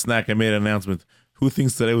at snack. I made an announcement. Who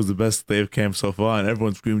thinks today was the best day of camp so far? And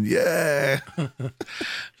everyone screamed, "Yeah!"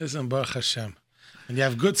 Listen, Baruch Hashem. And you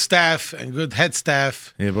have good staff and good head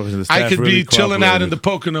staff. Yeah, the staff I could really be chilling out in the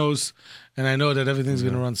Poconos, and I know that everything's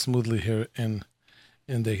going to run smoothly here in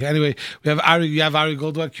the. Anyway, we have Ari. You have Ari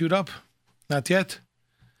Goldwag queued up? Not yet.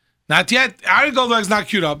 Not yet. Ari Goldwag's not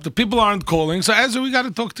queued up. The people aren't calling, so Ezra, we got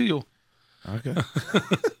to talk to you. Okay.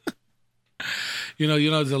 you know,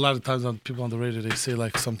 there's a lot of times on people on the radio they say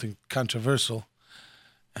like something controversial,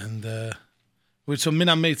 and which from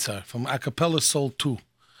Mina Meitzar from Acapella Soul 2.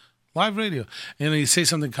 Live radio. You say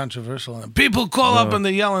something controversial, and people call up and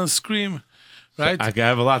they yell and scream, right? I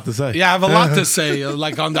have a lot to say. Yeah, I have a lot to say,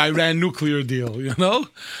 like on the Iran nuclear deal,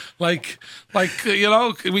 Like, we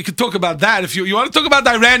could talk about that. If you want to talk about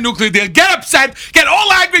the Iran nuclear deal, get upset, get all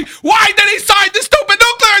angry. Why did he sign this stupid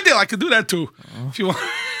nuclear deal? I could do that too, if you want.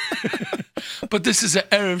 But this is an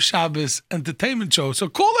Erev Shabbos entertainment show, so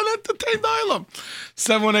call and entertain the Ilam.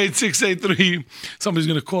 718-683. Somebody's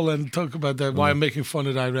going to call and talk about that. Why I'm making fun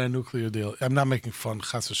of the Iran nuclear deal. I'm not making fun.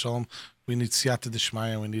 Chas v'shalom. We need siyata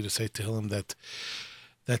d'shmaya. We need to say to him that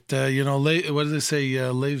what do they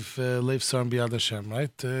say? Lev Saram B'yad Hashem,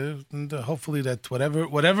 right? And hopefully that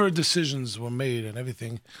whatever decisions were made and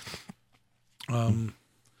everything are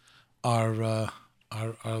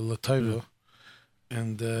l'tova.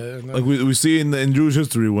 And like we see in Jewish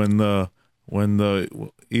history when they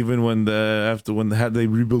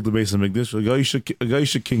rebuilt the base of Mikdash, a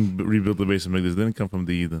Gaisha king rebuilt the base of Mikdash. Didn't come from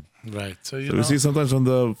the Eden. Right. So we see sometimes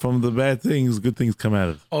from the bad things, good things come out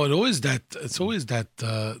of it. Oh, it's always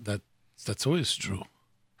that's always true.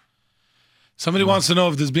 Somebody wants to know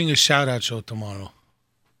if there's being a shout out show tomorrow.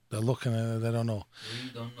 They're looking at it, they don't know.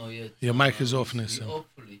 We don't know yet. Your mic is off, Nissim.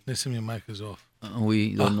 Hopefully. Nissim, your mic is off.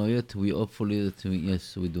 We don't know yet. We hopefully,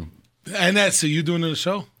 yes, we do. And that's you doing the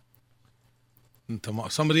show? And tomorrow,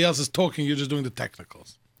 somebody else is talking. You're just doing the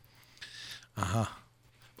technicals.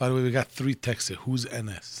 By the way, we got 3 texts here. Who's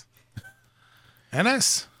NS?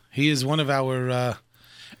 NS. He is one of our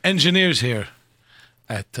engineers here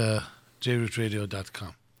at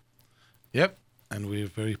jrootradio.com. Yep, and we're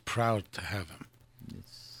very proud to have him.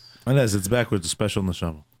 NS, it's backwards. A special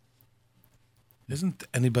neshama. Isn't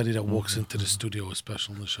anybody that walks into the studio a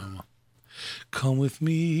special neshama? Come with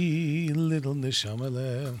me, little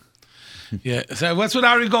neshama. Yeah, so what's with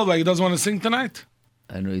Ari Goldwag? He doesn't want to sing tonight?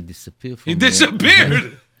 I know he disappeared. He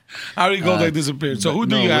disappeared! Ari Goldwag disappeared. So who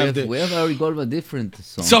do you have there? We have Ari Goldwag different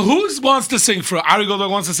songs. So who wants to sing for Ari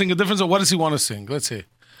Goldwag wants to sing a different song? What does he want to sing? Let's see.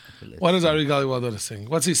 What does Ari Goldwag want to sing?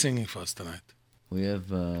 What's he singing for us tonight? We have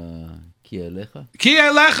Ki Elecha. Ki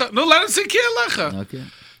Elecha. No, let him sing Ki Elecha. Okay.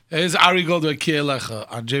 Here's Ari Goldwag, Ki Elecha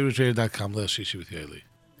on jrootradio.com. Leil Shishi with Yoely.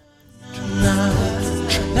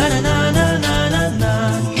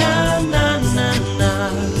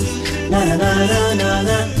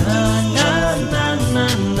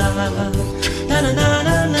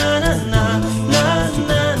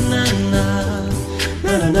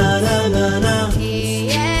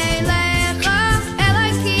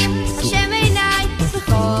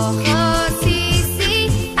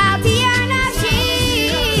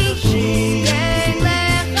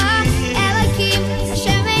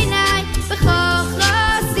 Hashem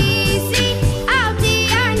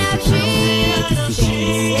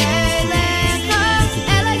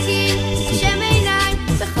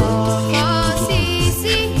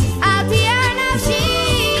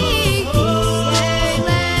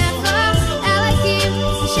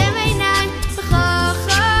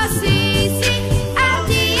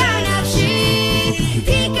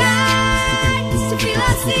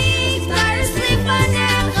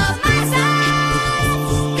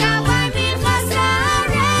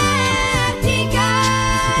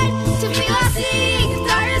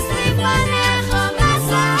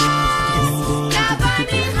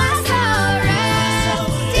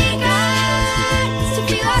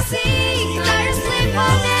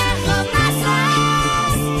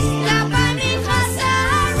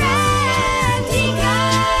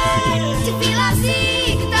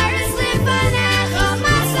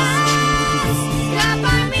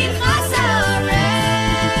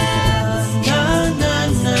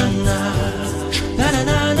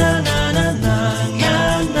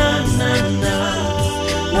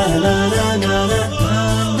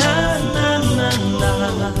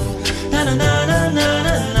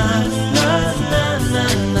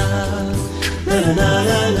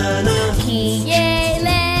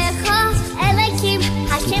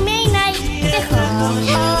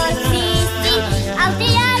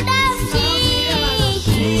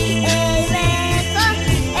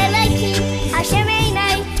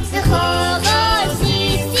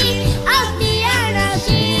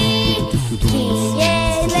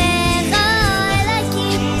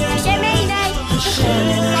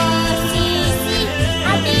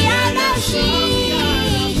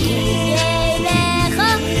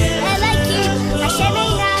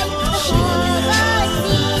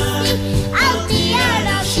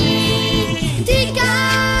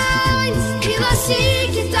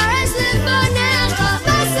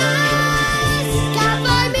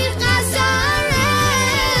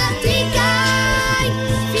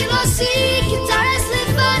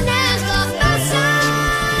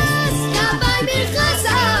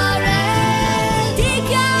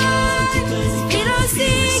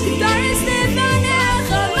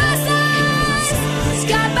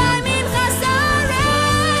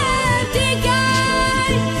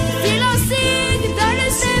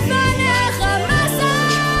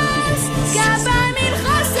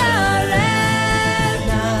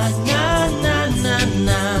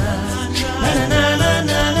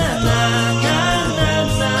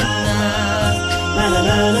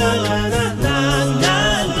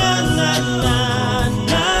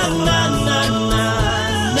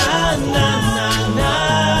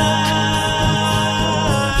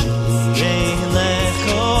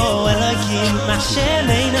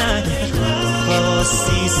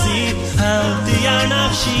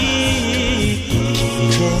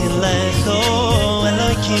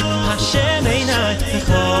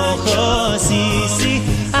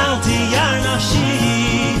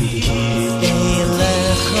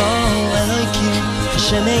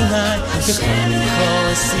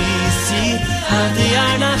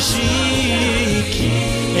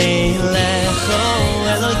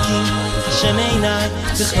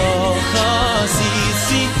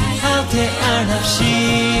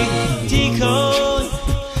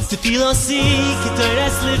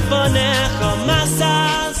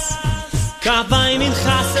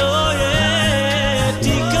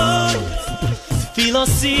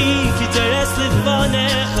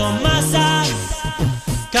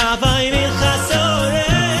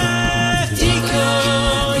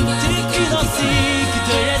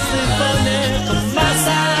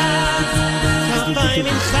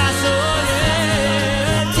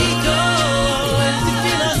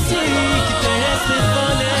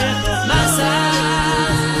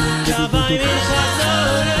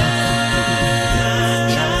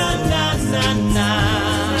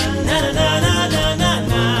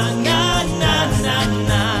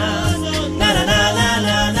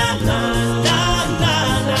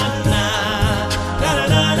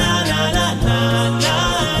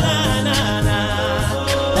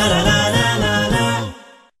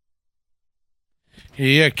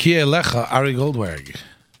Kia Lecha, Ari Goldwag,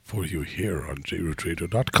 for you here on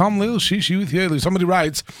jrootradio.com. Lil Shishi with Yoely. Somebody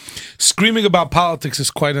writes, screaming about politics is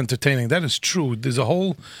quite entertaining. That is true. There's a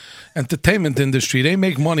whole entertainment industry. They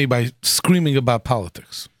make money by screaming about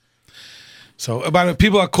politics. So,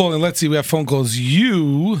 people are calling. Let's see, we have phone calls.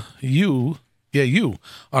 You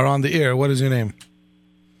are on the air. What is your name?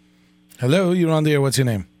 Hello, you're on the air. What's your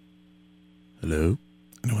name? Hello?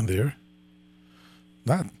 Anyone there?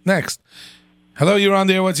 Not. Next. Hello, you're on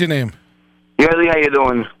the air. What's your name? Yoely, how you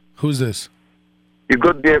doing? Who's this? Your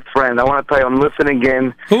good dear friend. I want to tell you, I'm listening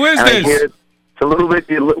in. Who is this? It's a little bit,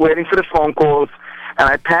 you're waiting for the phone calls, and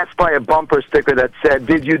I passed by a bumper sticker that said,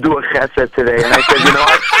 did you do a chesed today? And I said, you know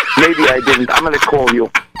what? Maybe I didn't. I'm going to call you.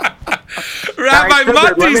 Rabbi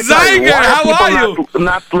Mati Zeiger, how are you?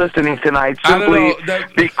 Not listening tonight simply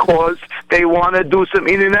because they want to do some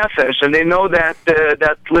Inu Nefesh, and they know that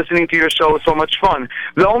that listening to your show is so much fun.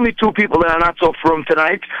 The only two people that are not so from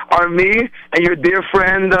tonight are me and your dear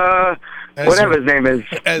friend, whatever his name is.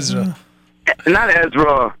 Ezra. Not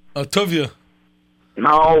Ezra. Tovia.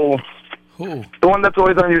 No. Who? The one that's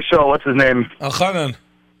always on your show. What's his name? Elchanan.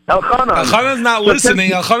 Elchanan's not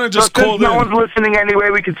listening. Elchanan just called in. No one's listening anyway.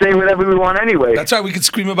 We can say whatever we want anyway. That's right. We can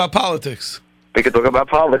scream about politics. We could talk about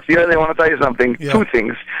politics. Yeah, they want to tell you something. Yeah. Two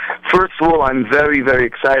things. First of all, I'm very, very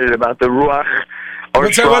excited about the Ruach.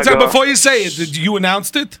 What's that? Before you say it, did you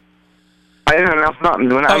announced it? I didn't announce nothing.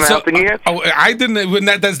 We're not announcing it yet? I didn't.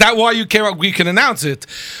 Is that why you came out? We can announce it.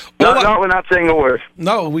 No, we're not saying a word.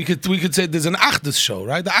 No, we could say there's an Achdus show,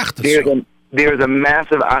 right? The Achdus show. There's a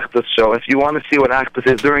massive Achdus show. If you want to see what Achdus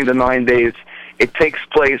is during the 9 days, it takes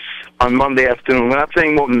place on Monday afternoon. We're not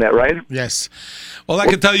saying more than that, right? Yes. All I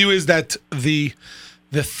can tell you is that the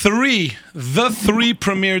The three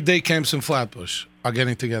premier day camps in Flatbush are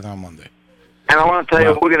getting together on Monday. And I want to tell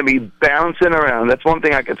you, we're going to be bouncing around. That's one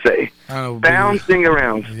thing I could say. Bouncing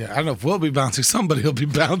around. Yeah, I don't know if we'll be bouncing. Somebody will be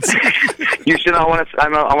bouncing. You should. I want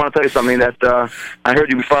to tell you something that I heard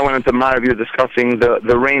you before I went into my review discussing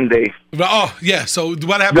the rain day. Oh yeah. So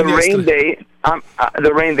what happened? The rain day.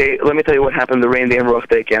 The rain day. Let me tell you what happened. The rain day in Ruach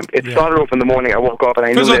Day camp. It started off in the morning. I woke up and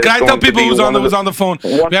I knew that. Can I tell people who's on the phone?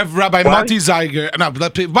 We have Rabbi Mati Zeiger. No,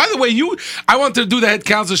 by the way, I wanted to do the head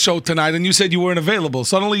council show tonight, and you said you weren't available.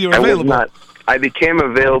 Suddenly you're available. I was not. I became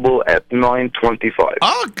available at 9:25.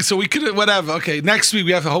 Oh, so we could whatever. Okay, next week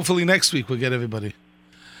hopefully next week we'll get everybody.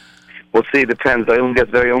 We'll see. It depends. I don't get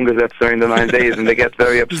very ungazets during the 9 days, and they get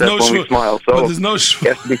very upset when we smile. So but there's no you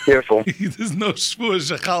have to be careful. There's no shvur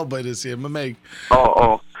shachal by this year, Mameg.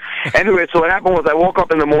 Oh. Anyway, so what happened was I woke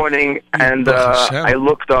up in the morning and I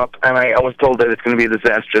looked up and I was told that it's going to be a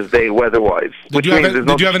disastrous day weather-wise. Did you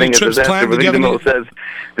have any trips planned? It says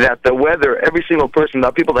that the weather, every single person,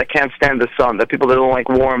 that people that can't stand the sun, that people that don't like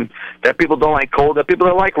warm, that people don't like cold, that people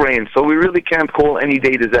that like rain. So we really can't call any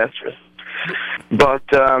day disastrous. But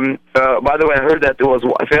by the way, I heard that I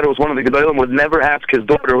said it was one of the Gedolim would never ask his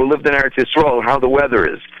daughter who lived in Eretz Yisrael how the weather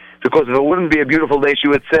is, because if it wouldn't be a beautiful day, she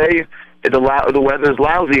would say the weather is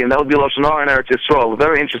lousy, and that would be Lashon Hara in Eretz Yisrael.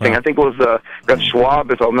 Very interesting. I think it was Rav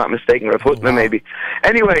Schwab, if I'm not mistaken, Rav Hutman maybe.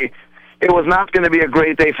 Anyway, it was not going to be a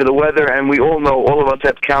great day for the weather, and we all know, all of us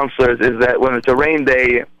as counselors, is that when it's a rain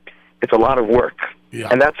day, it's a lot of work. Yeah.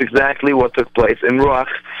 And that's exactly what took place. In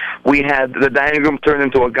Ruach, we had the dining room turned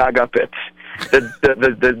into a gaga pit.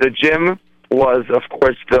 The gym was, of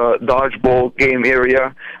course, the dodgeball game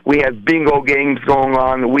area. We had bingo games going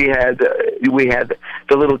on. We had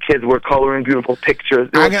the little kids were coloring beautiful pictures.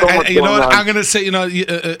 There was so much going on. I'm going to say,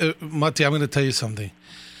 Mati, I'm going to tell you something.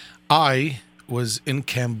 I was in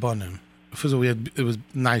Camp Bonham. First of all, it was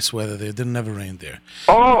nice weather there. It didn't never rain there.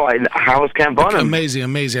 Oh, how was Camp Bonham? Amazing.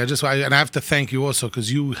 And I have to thank you also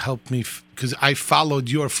because you helped me because I followed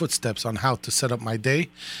your footsteps on how to set up my day,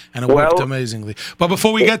 and it worked amazingly. But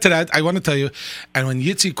before we get to that, I want to tell you, and when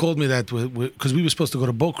Yitzi called me that, because we were supposed to go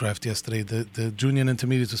to Bowcraft yesterday, the junior and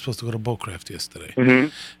intermediates were supposed to go to Bowcraft yesterday. Mm-hmm.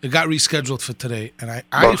 It got rescheduled for today, and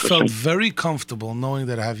I felt very comfortable knowing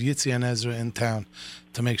that I have Yitzi and Ezra in town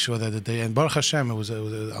to make sure that the day, and Baruch Hashem, it was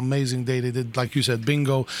an amazing day. They did, like you said,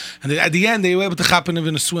 bingo, and at the end they were able to happen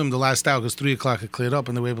even a swim the last hour because 3:00 it cleared up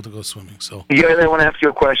and they were able to go swimming. So yeah, I want to ask you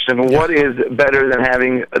a question. Yeah. What is better than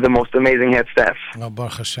having the most amazing head staff? Oh,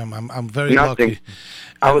 Baruch Hashem, I'm very lucky.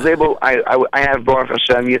 I was able. I have Baruch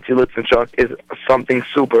Hashem. Yitzi Litvinchuk is something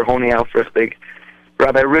super. Honi Alfrechtig,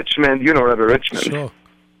 Rabbi Richmond. You know Rabbi Richmond. Sure.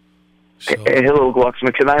 Hillel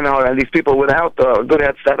Glucksman, and these people without good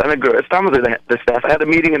head staff and the staff. I had a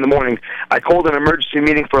meeting in the morning. I called an emergency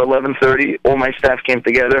meeting for 11:30. All my staff came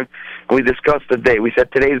together and we discussed the day. We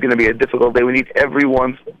said today is going to be a difficult day. We need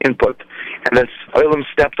everyone's input. And this Olam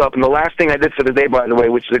stepped up. And the last thing I did for the day, by the way,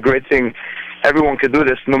 which is a great thing, everyone could do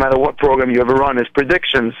this no matter what program you ever run, is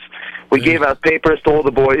predictions. We gave out papers to all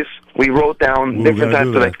the boys. We wrote down different types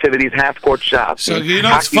of activities, half-court shots. So,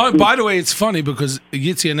 it's fun. By the way, it's funny because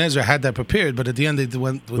Yitzi and Ezra had that prepared, but at the end they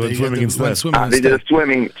went swimming instead. They did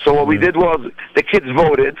swimming. So what we did was the kids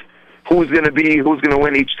voted who's going to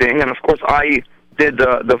win each thing, and of course I did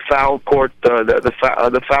the foul court, the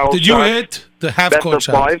foul. Did you hit the half-court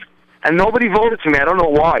shot? And nobody voted for me. I don't know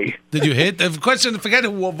why. Did you hit? Question, forget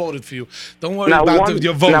who voted for you. Don't worry about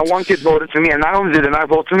your vote. Now one kid voted for me, and not only did I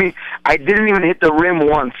vote for me, I didn't even hit the rim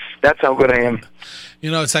once. That's how good I am.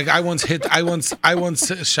 It's like I once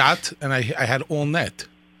shot, and I had all net.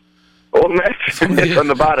 All net? From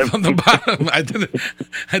the bottom. From the bottom. I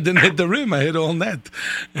didn't hit the rim. I hit all net.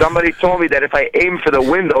 Somebody told me that if I aim for the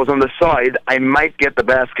windows on the side, I might get the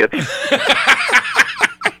basket.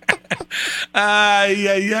 Baruch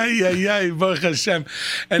Hashem.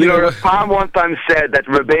 Anyway, Pam one time said that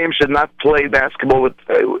Rebbeim should not play basketball with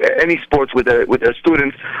any sports with their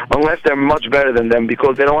students unless they're much better than them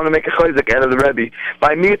because they don't want to make a chayzik out of the Rebbe.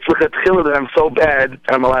 By me, it's l'chatchila that I'm so bad and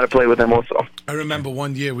I'm allowed to play with them also. I remember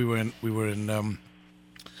one year we were in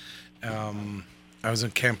I was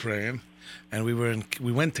in Camp Rayam. And we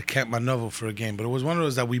went to Camp Manovo for a game, but it was one of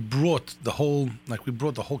those that we brought the whole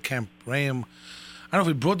Camp Rayam. I don't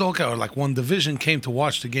know if we brought the whole camp or like one division came to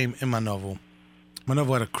watch the game in Manovo.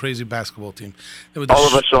 Manovo had a crazy basketball team.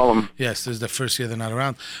 Oliver Shalom. Yes, this is the first year they're not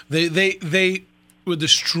around. They were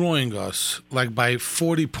destroying us like by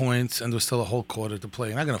 40 points, and there was still a whole quarter to play.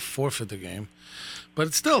 You're not going to forfeit the game,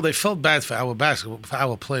 but still they felt bad for our basketball, for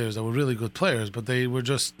our players. They were really good players, but they were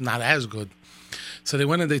just not as good. So they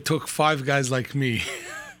went and they took 5 guys like me.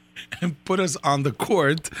 and put us on the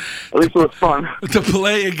court. At least it was fun. To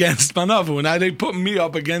play against Manavu. And now they put me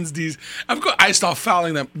up against these. Of course, I start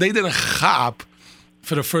fouling them. They didn't chop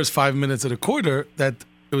for the first 5 minutes of the quarter.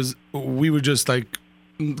 We were just like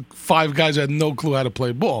 5 guys who had no clue how to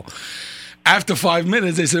play ball. After 5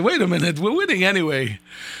 minutes, they said, wait a minute, we're winning anyway.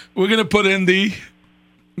 We're going to put in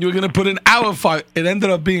our 5. It ended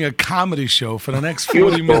up being a comedy show for the next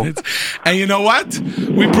 40 minutes. And you know what?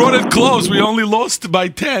 We brought it close. We only lost by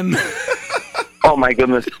 10. Oh, my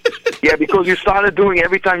goodness. Yeah, because you started doing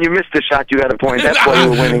every time you missed a shot, you got a point. That's why you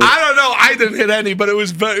were winning. I don't know. I didn't hit any, but it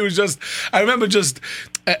was just, I remember just,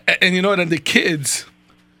 and you know what? And the kids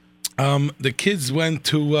went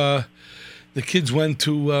to, the kids went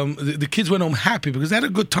home happy because they had a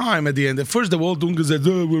good time at the end. At first, they were all doing because we're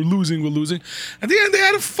losing. At the end, they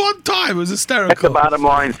had a fun time. It was hysterical. That's the bottom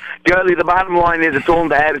line. Yoely, the bottom line is it's all in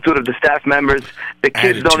the attitude of the staff members. The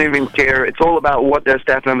kids don't even care. It's all about what their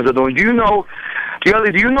staff members are doing. Yoely,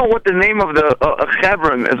 do you know what the name of the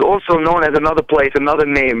Chevron is also known as another place, another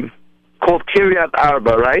name? Called Kiryat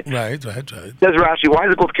Arba, right? Right. Says Rashi, why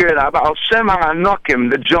is it called Kiryat Arba? Al Shem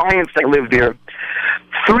HaAnokim, the giants that lived here.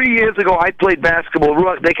 3 years ago, I played basketball.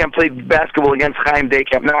 Ruach Dekamp played basketball against Chaim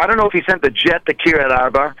Dekamp. Now, I don't know if he sent the jet to Kiryat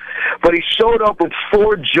Arba, but he showed up with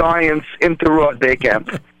 4 giants into Ruach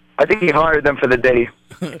Dekamp. I think he hired them for the day.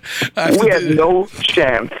 We had no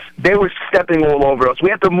chance. They were stepping all over us.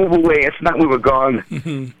 We had to move away. If not, we were gone.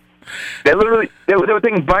 They were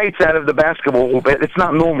taking bites out of the basketball hoop. It's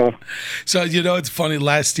not normal. So, it's funny.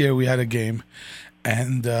 Last year we had a game,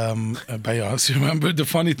 and by us, you remember, the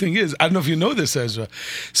funny thing is, I don't know if you know this, Ezra.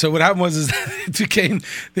 So what happened was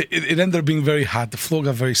it ended up being very hot. The floor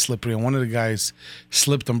got very slippery, and one of the guys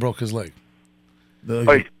slipped and broke his leg.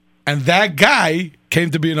 And that guy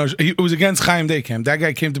came to be it was against Chaim Dekamp. That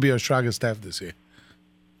guy came to be our Shraga staff this year.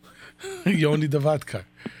 Yoni Davatkar.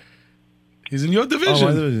 He's in your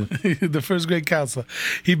division. The first grade counselor.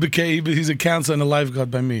 He's a counselor and a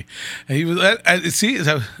lifeguard by me. And he was.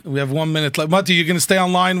 We have 1 minute left. Mati, you're going to stay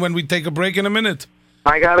online when we take a break in a minute.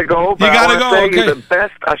 I gotta go. But you gotta go. Okay. You're the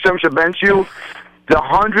best. Hashem should bench you. The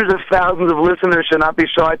hundreds of thousands of listeners should not be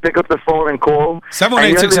shy. Pick up the phone and call.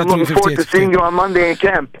 718 I'm looking forward to seeing you on Monday in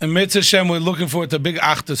camp. And Mitzvah Hashem, we're looking forward to a big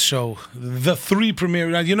Achtas show. The 3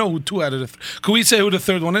 premiere. You know who 2 out of the 3. Can we say who the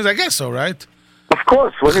 3rd one is? I guess so, right? Of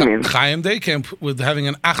course. What do you mean? Chaim Dekamp with having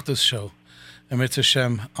an Achtas show, Emet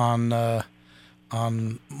Hashem, on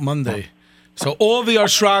Monday. So all the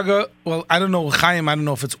Arshraga, well, I don't know, Chaim, I don't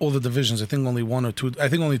know if it's all the divisions. I think only 1 or 2. I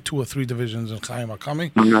think only 2 or 3 divisions in Chaim are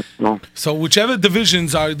coming. No. So whichever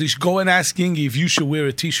divisions are, they should go and ask Yingi if you should wear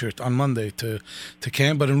a T-shirt on Monday to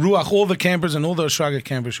camp. But in Ruach, all the campers and all the Arshraga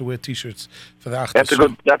campers should wear T-shirts for the Achtas show.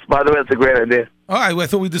 By the way, that's a great idea. All right, I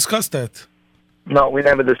thought we discussed that. No, we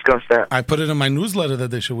never discussed that. I put it in my newsletter that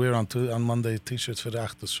they should wear on Monday T-shirts for the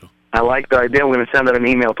Achtas show. I like the idea. We're going to send out an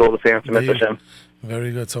email to all the parents in Mitzvah Hashem.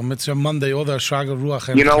 Very good. So Mitzvah Monday, all the Shraga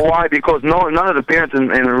Ruach. You know why? Because none of the parents in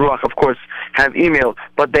Ruach, of course, have email,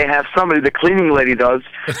 but they have somebody, the cleaning lady does.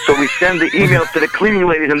 So we send the email to the cleaning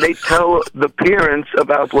ladies, and they tell the parents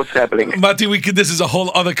about what's happening. Mati, this is a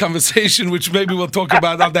whole other conversation, which maybe we'll talk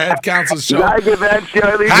about on the head counsel's show. Have a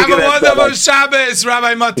wonderful Shabbos,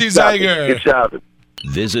 Rabbi Mati Zeiger. Good Shabbos.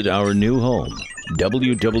 Visit our new home,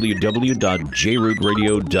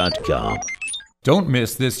 www.jrootradio.com. Don't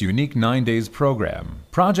miss this unique 9 days program.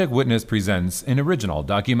 Project Witness presents an original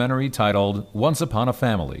documentary titled Once Upon a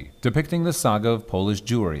Family, depicting the saga of Polish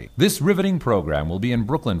Jewry. This riveting program will be in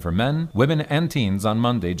Brooklyn for men, women, and teens on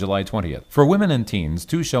Monday, July 20th. For women and teens,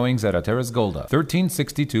 2 showings at Ateres Golda,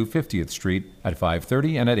 1362 50th Street at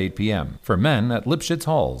 5:30 and at 8 p.m. For men at Lipschitz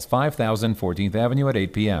Halls, 5000 14th Avenue at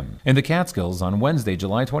 8 p.m. In the Catskills on Wednesday,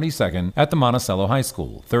 July 22nd at the Monticello High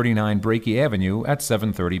School, 39 Breaky Avenue at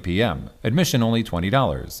 7:30 p.m. Admission only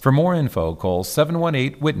 $20. For more info, call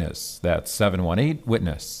 718-WITNESS. That's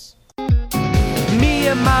 718-WITNESS. Me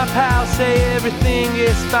and my pal say everything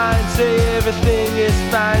is fine, say everything is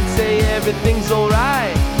fine, say everything's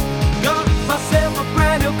alright. Got myself a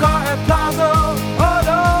brand new car at Plaza,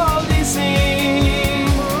 auto leasing.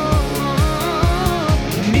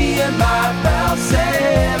 Me and my pal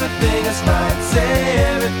say everything is fine, say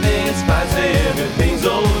everything is fine, say everything's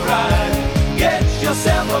alright. Get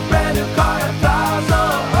yourself a brand new car at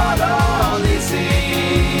Plaza Auto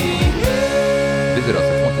Leasing. Visit us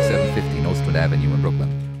at 2750 Northwood Avenue in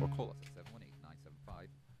Brooklyn, or call us at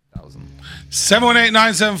 718-975-9000.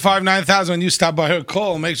 718-975-9000. When you stop by her,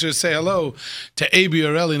 call. Make sure to say hello to A.B.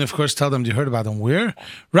 Orelli, and of course tell them you heard about them. Where?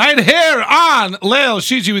 Right here on Leil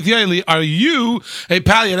Shishi with Yoely. Are you a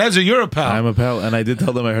pal? Ezra, you're a pal. I'm a pal, and I did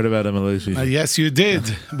tell them I heard about him in Leil Shishi. Yes, you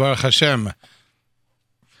did. Baruch Hashem.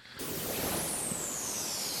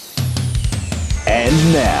 And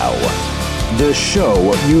now, the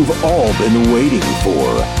show you've all been waiting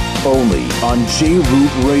for. Only on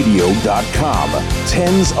jrootradio.com.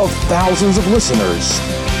 Tens of thousands of listeners.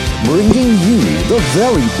 Bringing you the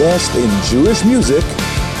very best in Jewish music.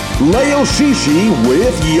 Leil Shishi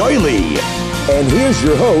with Yoely. And here's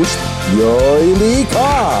your host, Yoely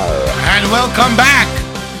Kar. And welcome back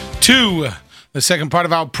to the second part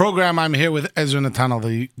of our program. I'm here with Ezra Natanel,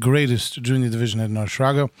 the greatest junior division head in North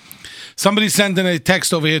Chicago. Somebody sent in a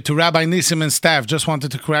text over here to Rabbi Nissim and staff. Just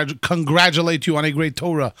wanted to congratulate you on a great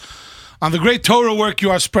Torah. On the great Torah work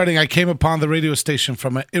you are spreading, I came upon the radio station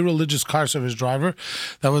from an irreligious car service driver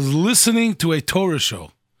that was listening to a Torah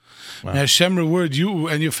show. Wow. May Hashem reward you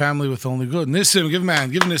and your family with only good. Nissim, give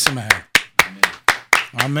Nissim a hand.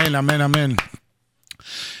 Amen, amen, amen.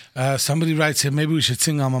 Somebody writes here, maybe we should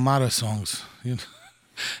sing Alma Mater songs.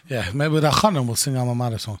 Yeah, maybe with Achanim we'll sing Alma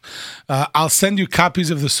Mater songs. I'll send you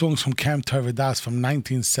copies of the songs from Camp Tarvadas from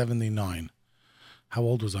 1979. How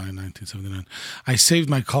old was I in 1979? I saved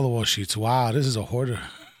my color wash sheets. Wow, this is a hoarder.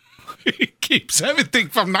 He keeps everything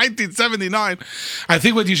from 1979. I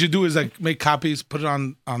think what you should do is like make copies, put it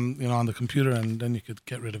on the computer, and then you could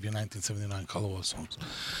get rid of your 1979 color wash songs.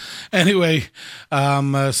 Anyway,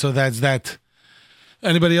 so that's that.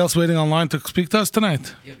 Anybody else waiting online to speak to us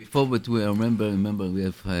tonight? Yeah, before, but we remember we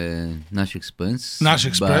have Nash Express. Nash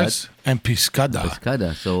Express and Piscada.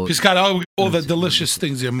 Piscada. So Piscada, all the delicious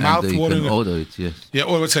things. Your mouth watering. You can order it, yes.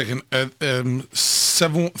 Yeah, wait a second.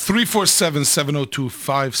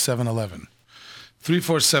 347-702-5711.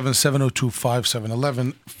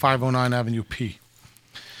 347-702-5711, 509 Avenue P.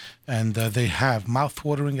 And they have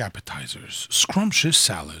mouth-watering appetizers, scrumptious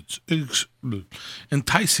salads,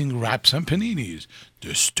 enticing wraps and paninis,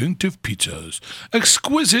 distinctive pizzas,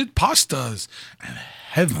 exquisite pastas, and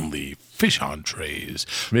heavenly fish entrees.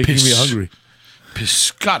 Making me hungry.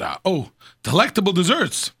 Piscata. Oh, delectable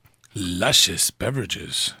desserts. Luscious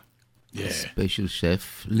beverages. Yeah. Special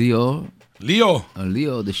chef, Leo,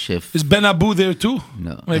 the chef. Is Ben Abu there too?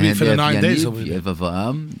 No. Maybe and for the 9 Yaniv, days over there. You have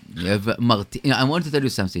Avraham, you have Martin. I want to tell you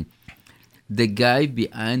something. The guy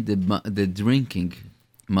behind the drinking,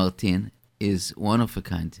 Martin, is one of a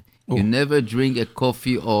kind. Oh. You never drink a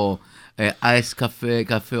coffee or an iced cafe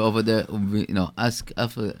over there. Ask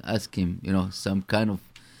him. Some kind of.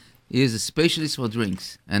 He is a specialist for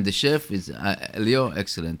drinks, and the chef is Leo,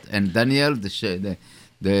 excellent, and Daniel, the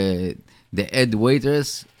head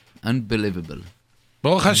waiters, unbelievable.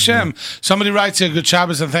 Baruch Hashem. Somebody writes here, good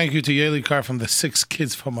Shabbos, and thank you to Yoely Kar from the 6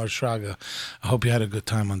 kids from our Shraga. I hope you had a good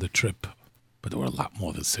time on the trip. But there were a lot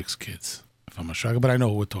more than 6 kids from our Shraga, but I know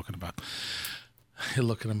who we're talking about. He'll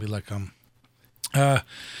look at me like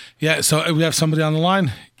yeah, so we have somebody on the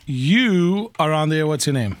line. You are on there. What's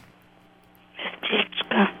your name?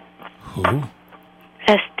 Estichka. Who?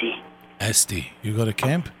 Esti. You go to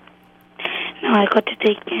camp? No, I go to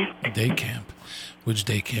day camp. Day camp. Which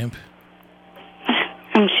day camp?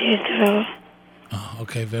 I'm Shear's. Oh,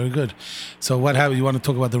 okay, very good. So what happened? You want to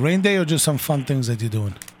talk about the rain day or just some fun things that you're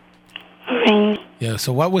doing? Rain. Yeah,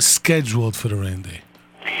 so what was scheduled for the rain day?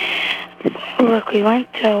 Look, we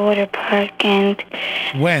went to a water park and...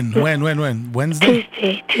 When? Wednesday?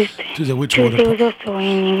 Tuesday, which water park? Tuesday was also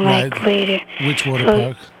raining, later. Which water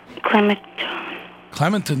park?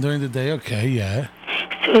 Clementon. During the day, okay, yeah.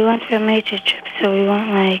 So we went for a major trip, so we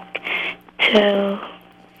went till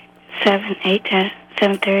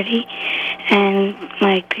 7:30, and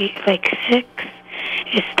 6,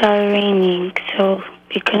 it started raining, so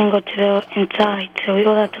we couldn't go to the inside, so we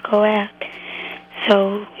all had to go out.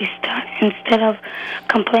 So instead of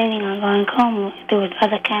complaining or going home, there was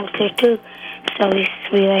other camps there too. So we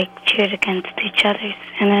cheered against each other,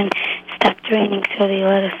 and then it stopped raining, so they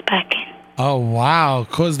let us back in. Oh wow!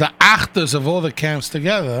 Because the achters of all the camps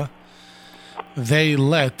together, they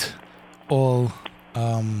let all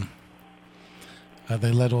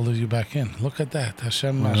of you back in. Look at that!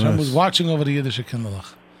 Hashem was watching over the Yiddish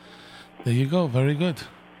Kinderlach. There you go. Very good.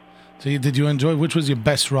 So did you enjoy? Which was your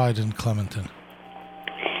best ride in Clementon?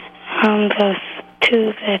 The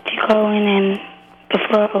 2 that you go in and the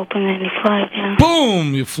floor open and you fly down.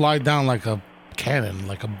 Boom! You fly down like a cannon,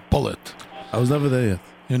 like a bullet. I was never there yet.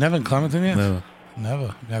 You're never in Clementon yet?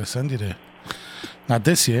 Never. Gotta send you there. Not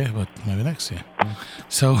this year, but maybe next year.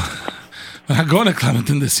 So, we're not going to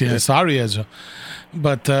Clementon this year. Sorry, Ezra.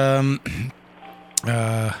 But, yeah.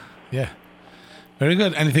 Very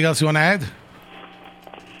good. Anything else you want to add?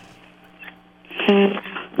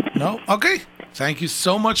 No? Okay. Thank you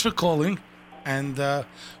so much for calling, and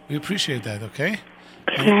we appreciate that, okay?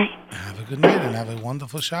 Good night. Have a good night and have a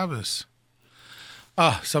wonderful Shabbos.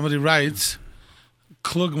 Somebody writes,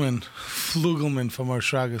 Flugelman from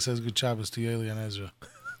Arshraga says good Shabbos to Yoely and Ezra.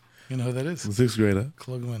 You know who that is? The sixth grader.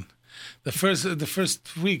 Klugman. The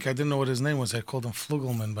first week, I didn't know what his name was. I called him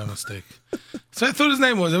Flugelman by mistake. So I thought his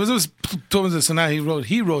name was. It was Thomas. So now he wrote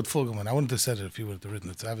Flugelman. I wouldn't have said it if he would have written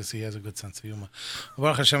it. So obviously, he has a good sense of humor.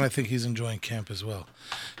 Baruch Hashem, I think he's enjoying camp as well.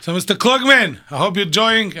 So, Mr. Klugman, I hope you're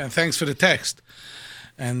enjoying, and thanks for the text.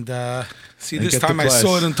 And this time I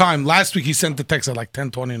saw it in time. Last week he sent the text at like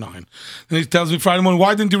 10:29. And he tells me Friday morning,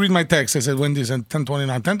 why didn't you read my text? I said, when did you send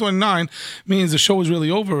 10:29? 10:29 means the show was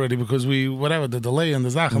really over already because the delay and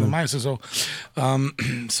the Zach and the Maisa.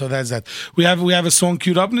 So that's that. We have a song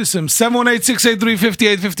queued up. Nissim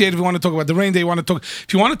 718-683-5858. If you want to talk about the rain day, if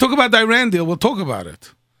you want to talk about the Iran deal, we'll talk about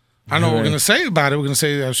it. I know what we're going to say about it. We're going to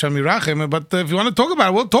say Hashem Yirachem, but if you want to talk about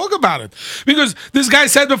it, we'll talk about it. Because this guy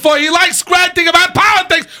said before, he likes ranting about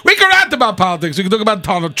politics. We can rant about politics. We can talk about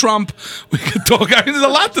Donald Trump. We can talk, there's a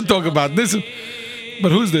lot to talk about.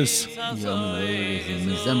 But who's this?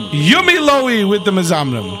 Yumi Lowy with the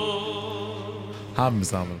Mizamrim.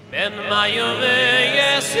 Mizamrim.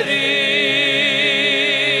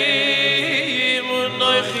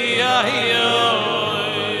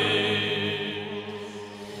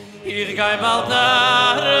 Ich geh bald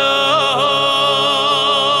darauf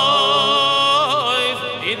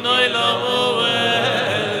in Neulam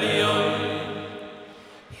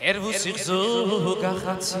Uel wo sich so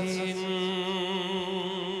gachatzin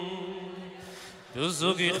du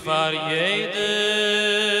sog ich war Jiddisch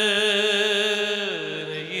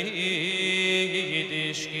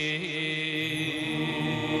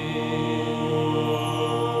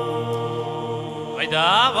Weil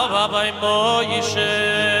da war bei Moishe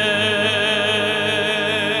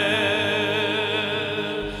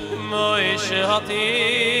hat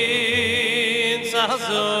ihn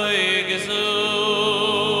zahzoi gesucht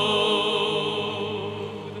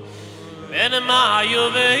wenn mayu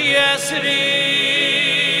v'yesrim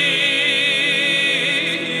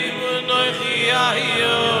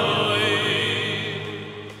noichiayoi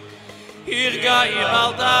gai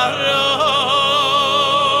bald aroi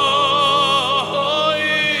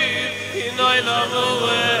in Neulam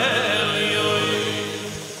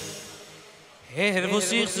Uel wo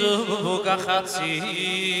sich so gachatzin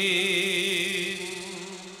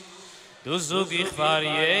du sog ich war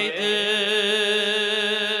jeden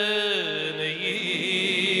Jiddisch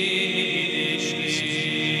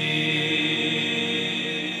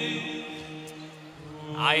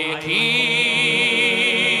Aiki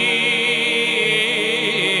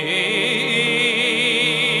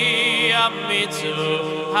am Mitzvu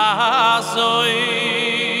hazois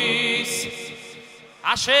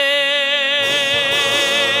Asher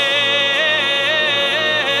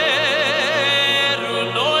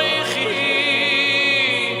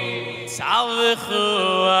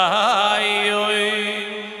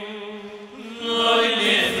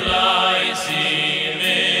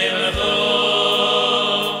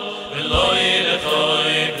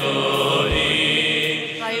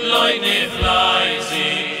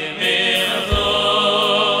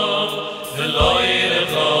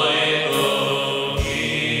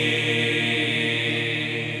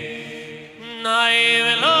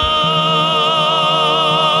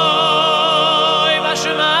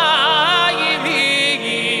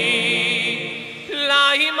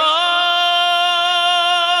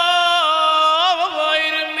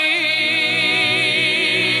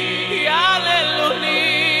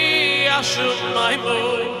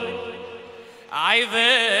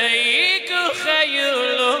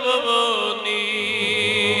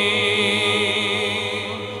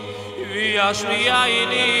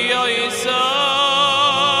Shmi'ayni yoyso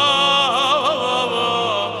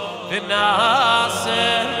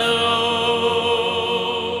v'nasenu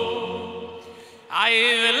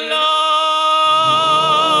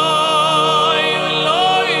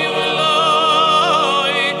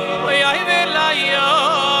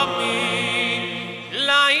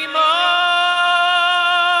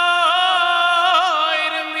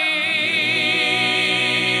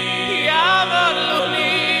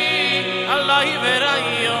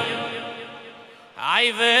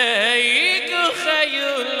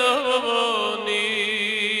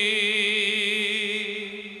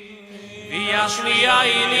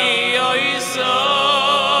Shmi'ayni yoyso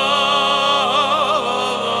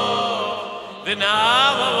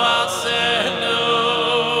v'nasenu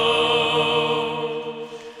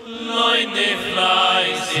loy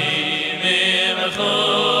niflaisi mimcho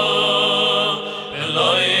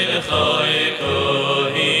loy lechoy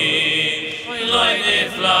kohi loy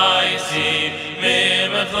niflaisi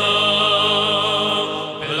mimcho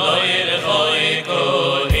loy lechoy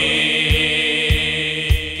kohi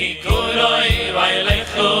Like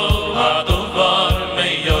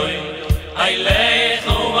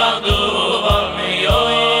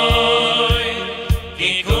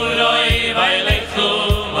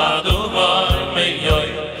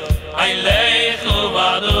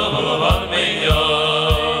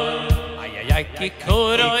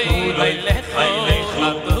kikoroi lecho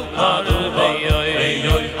adu bar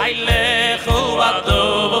beyoy ay lecho adu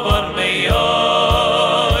bar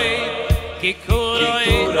beyoy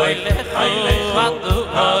kikoroi lecho adu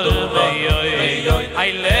bar beyoy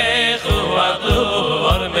ay lecho adu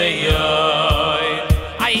bar beyoy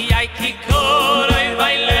ay ay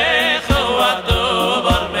kikoroi lecho adu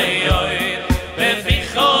bar beyoy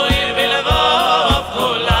befichoy belvav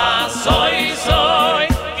kola soy soy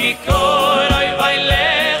kikoroi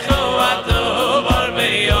lecho adu bar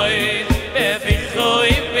beyoy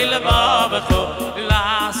befichoy belvav kola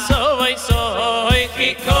soy soy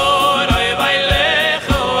kikoroi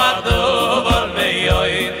lecho adu bar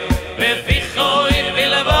beyoy befichoy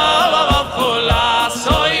belvav kola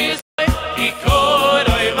soy soy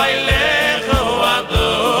kikoroi lecho adu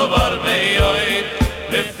bar beyoy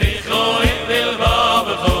befichoy belvav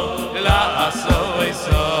kola soy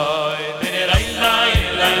soy lay lay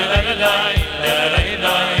lay lay lay lay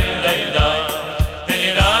lay lay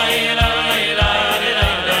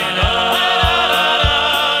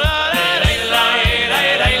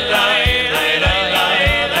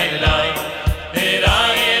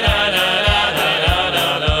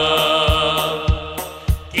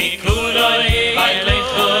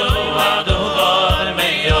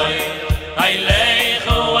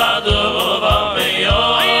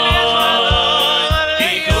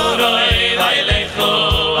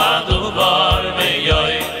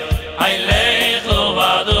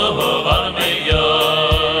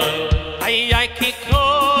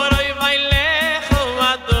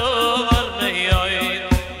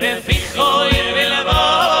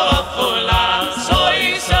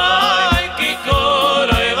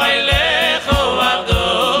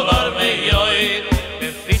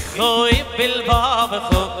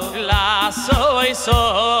soy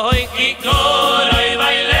soy kikoroi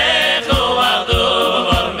lecho adu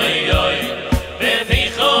bar beyoy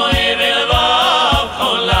befichoy belvav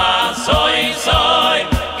kola soy soy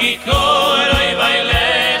kikoroi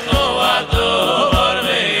lecho adu bar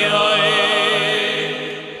beyoy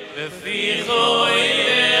befichoy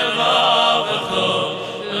belvav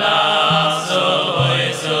kola soy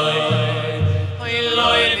soy oy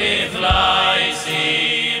loy niflai si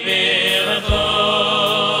bercho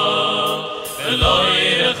loy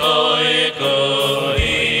khoy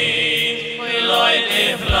kohi oy loy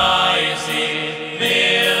niflai si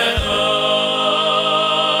bercho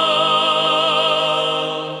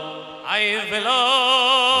ay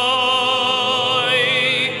veloy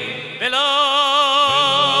veloy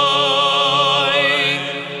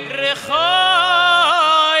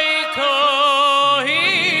rekhoy kohi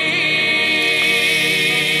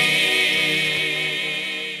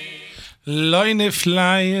loy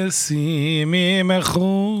niflai si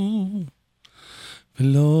mechu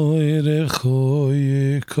loy rekhoy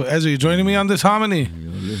Ezra, you joining me on this harmony?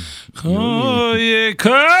 Yoely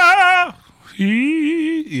Kar.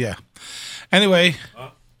 Yeah. Anyway.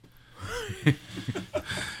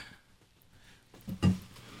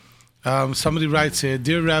 Somebody writes here,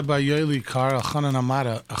 Dear Rabbi Yoely Kar, Elchanan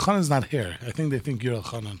Amara. Elchanan's not here. I think they think you're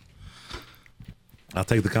Elchanan. I'll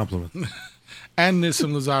take the compliment. And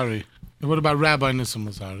Nissim Lazari. What about Rabbi Nissim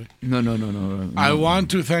Lazari? No. I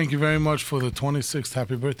want to thank you very much for the 26th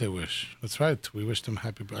happy birthday wish. That's right. We wished him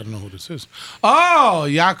happy birthday. I don't know who this is. Oh,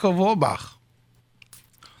 Yaakov Wolbach.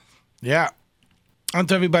 Yeah. And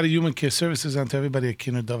to everybody, Human Care Services, and to everybody at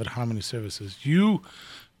Kiner David Harmony Services. You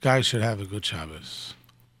guys should have a good Shabbos.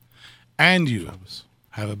 And you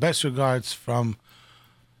have a best regards from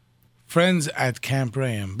friends at Camp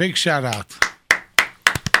Rayam. Big shout out.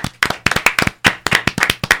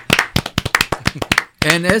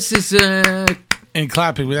 And S is in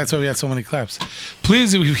clapping. That's why we had so many claps.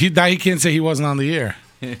 Please, he can't say he wasn't on the air.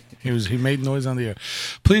 He made noise on the air.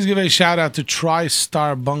 Please give a shout out to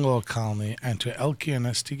TriStar Bungalow Colony and to Elkie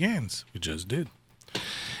and St. Gaines. We just did.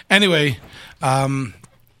 Anyway,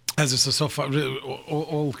 as this is so far,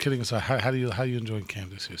 all kidding aside, how are you enjoying camp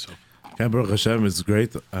this year? So Camp Baruch Hashem is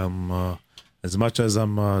great. As much as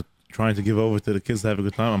I'm trying to give over to the kids to have a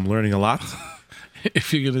good time, I'm learning a lot.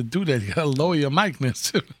 If you're gonna do that, you gotta lower your mic,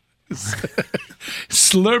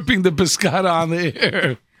 slurping the pescata on the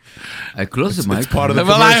air. I close the mic. It's part of the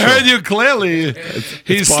commercial. I heard you clearly.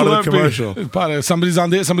 He's part slurping. of the commercial. Somebody's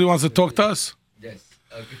on there. Somebody wants to talk to us. Yes.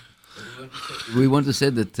 Okay. We want to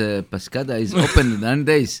say that Pescada is open 9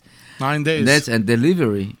 days. 9 days. That's and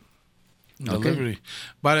delivery. Delivery. Okay.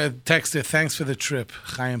 But a text there, thanks for the trip.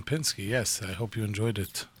 Chaim Pinsky. Yes, I hope you enjoyed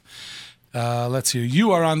it. Let's see.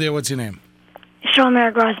 You are on there. What's your name?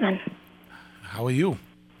 Shomer Grossman. How are you?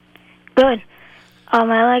 Good. I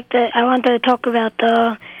wanted to talk about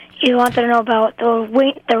the You wanted to know about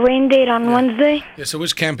the rain date on Wednesday? Yeah, so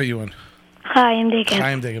which camp are you in? Chaim Day Camp.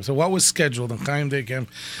 Chaim Day Camp. So what was scheduled in Chaim Day Camp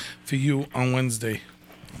for you on Wednesday?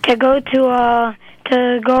 To go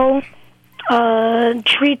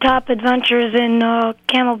treetop adventures in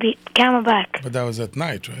Camelback. But that was at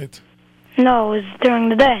night, right? No, it was during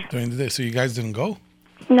the day. During the day. So you guys didn't go?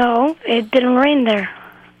 No, it didn't rain there.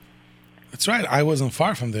 That's right. I wasn't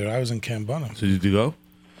far from there. I was in Camp Bonham. So did you go?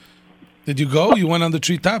 Did you go? You went on the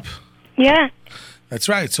treetop? Yeah. That's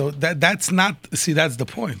right. So that's not. See, that's the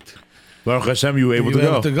point. Baruch Hashem, you were able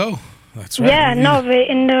to go. That's right. Yeah, no.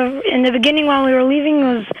 In the beginning when we were leaving, it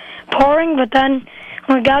was pouring, but then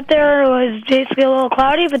when we got there, it was basically a little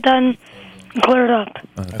cloudy, but then it cleared up.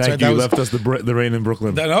 Thank you. You left us the rain in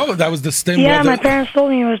Brooklyn. That was the same Yeah, weather. my parents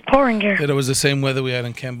told me it was pouring here. That it was the same weather we had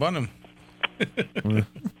in Camp Bonham.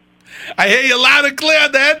 I hear you loud and clear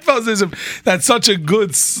on the headphones. That's such a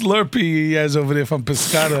good slurpee he has over there from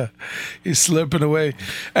Pescara. He's slurping away.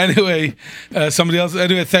 Anyway, somebody else.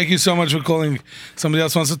 Anyway, thank you so much for calling. Somebody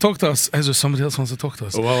else wants to talk to us. Ezra, somebody else wants to talk to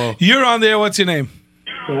us. Whoa. You're on there. What's your name?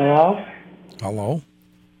 Hello? Hello?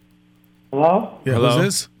 Hello? Yeah, Hello? who's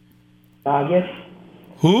this? Magid?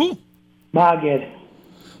 Who? Magid.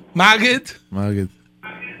 Magid? Magid.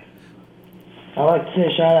 I'd like to say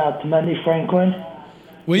a shout out to Mandy Franklin.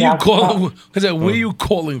 Where you calling? Where you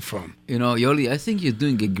calling from? You know, Yoely, I think you're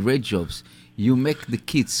doing a great job. You make the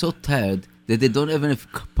kids so tired that they don't have enough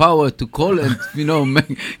power to call and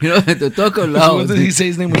to talk aloud. What did he say?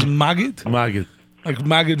 His name was Magid. Magid. Like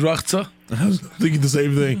Magid Rachza. I was thinking the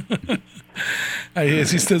same thing.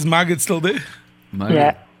 Is Magid still there? Magid.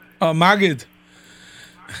 Yeah. Oh, Magid.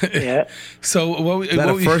 Yeah. So what? Is that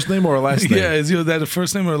a first name or a last name? Yeah, is that a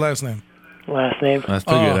first name or a last name? Last name. That's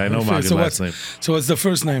pretty good. I know Magid so last name. So what's the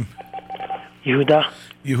first name? Yehuda.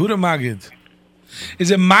 Yehuda Magid. Is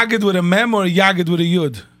it Magid with a mem or a Yagid with a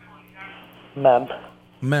yud? Mem.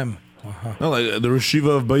 Mem. No, like the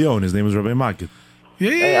Reshiva of Bayonne. His name is Rabbi Magid.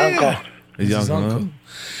 Yeah. His uncle.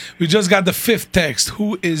 We just got the fifth text.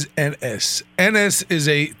 Who is NS? NS is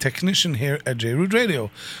a technician here at J-Root Radio.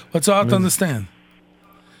 What's hard to understand?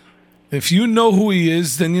 If you know who he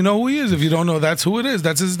is, then you know who he is. If you don't know, that's who it is.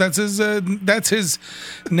 That's his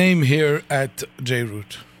name here at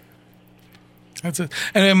J-Root. That's it.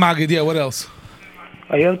 And then Magid, yeah, what else?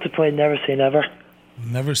 Are you able to play Never Say Never?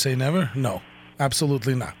 Never Say Never? No,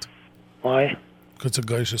 absolutely not. Why? Because it's a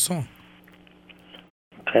Geisha song.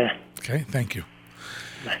 Okay. Okay, thank you.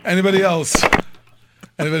 Anybody else?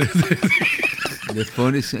 Anybody? The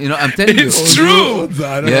phone is, I'm telling you. It's true.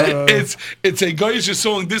 Yeah. It's a Geisha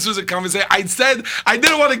song. This was a conversation. I said I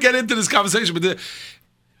didn't want to get into this conversation, but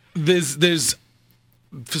there's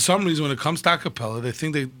for some reason when it comes to acapella, they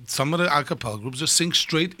think some of the acapella groups just sing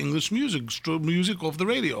straight English music off the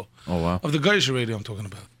radio. Oh wow. Of the Geisha radio I'm talking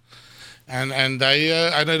about. And I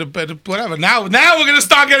whatever. Now we're gonna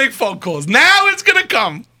start getting phone calls. Now it's gonna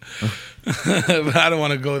come. But I don't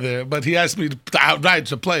want to go there. But he asked me outright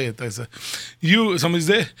to play it. I said, somebody's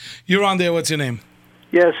there? You're on there. What's your name?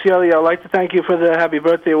 Yes, Yoely, I'd like to thank you for the happy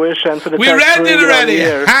birthday wish and for the We read it already.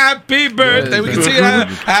 Happy birthday. We can see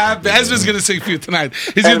Ezra's going to sing for you tonight.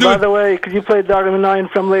 And by the way, could you play Dogma 9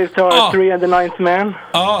 from Leif Tahar 3 and the Ninth Man?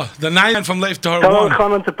 Oh, the 9 from Leif Tahar 1. Tell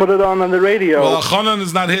Chanan to put it on the radio. Well, Chanan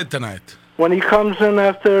is not here tonight. When he comes in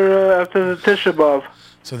after the Tisha B'Av.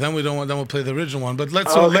 So then we'll play the original one. But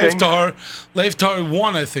let's Leif Tahar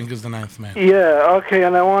 1, I think, is the Ninth Man. Yeah, okay,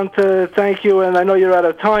 and I want to thank you, and I know you're out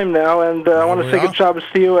of time now, and I want to say good Shabbos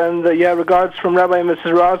to you, and regards from Rabbi and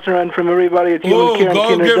Mrs. Rosner and from everybody at Yoely Kar.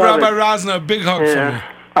 Go give Rabbi Rosner a big hug for me.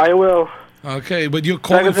 I will. Okay, but you're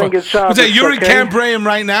calling from... You're in okay? Camp Raham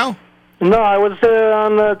right now? No, I was there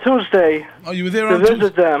on Tuesday. Oh, you were there on Tuesday? To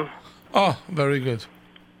visit them. Oh, very good.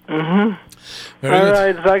 Mm-hmm. Very All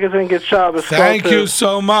good. right, I think it's Shabbos. Thank you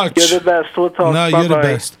so much. You're the best. We'll talk. No, you're the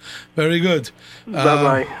best. Very good.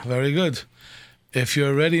 Bye-bye. Very good. If you're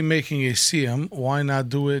already making a siyam, why not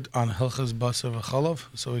do it on Hilchas Basar V'Chalav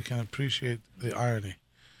so we can appreciate the irony?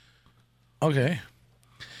 Okay.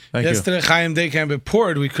 Thank Yesterday, Chaim Day Camp it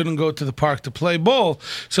poured. We couldn't go to the park to play ball,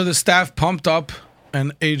 so the staff pumped up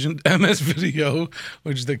an Agent MS video,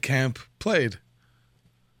 which the camp played.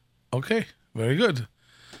 Okay, very good.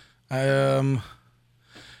 Okay,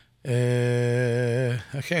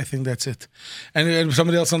 I think that's it. And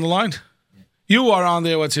somebody else on the line? You are on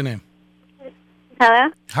there. What's your name?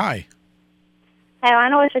 Hello? Hi. I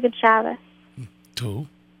want to wish a good Shabbos. To?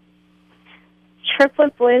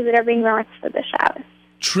 Triplet boys that are being born for the Shabbos.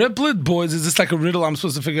 Triplet boys? Is this like a riddle? I'm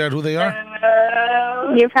supposed to figure out who they are?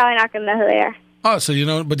 You're probably not going to know who they are. Oh, so you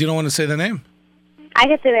know, but you don't want to say their name? I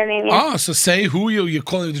can say their name, yeah. Oh, so say who you're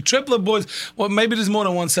calling the triplet boys. Well, maybe there's more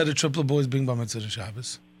than one set of triplet boys being bar mitzvah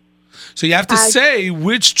Shabbos. So you have to say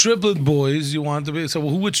which triplet boys you want to be. So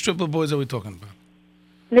which triplet boys are we talking about?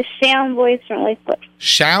 The Shaum boys from Lakewood.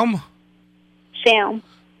 Shaum? Shaum.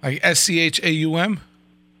 Like Schaum?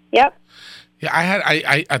 Yep. Yeah,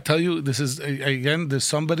 I tell you, this is, again, there's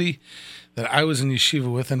somebody that I was in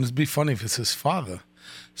yeshiva with, and it'd be funny if it's his father.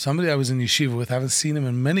 Somebody I was in yeshiva with, I haven't seen him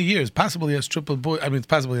in many years. Possibly he has triple boys. I mean,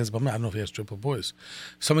 possibly he has, but I don't know if he has triple boys.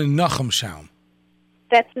 Somebody, Nachum Shaum.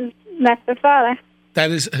 That's the father. That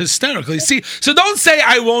is hysterical. You see, so don't say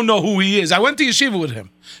I won't know who he is. I went to yeshiva with him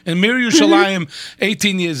in Mir Yerushalayim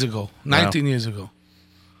 18 years ago, 19 years ago.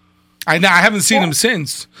 I haven't seen him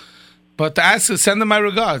since, but send him my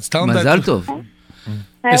regards. Tell him Mazal Tov.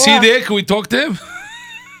 Is he there? Can we talk to him?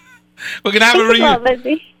 We're gonna have a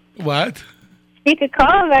reunion. What? You could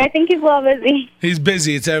call him, but I think he's a little busy. He's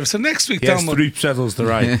busy. It's ever so next week. He tell has him 3 settles to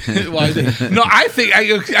write. No, I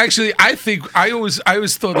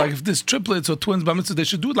always thought like if there's triplets or twins, they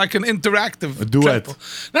should do it like an interactive duet. Triple.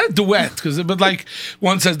 Not a duet, but like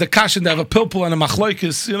one says the kash and they have a pilpul and a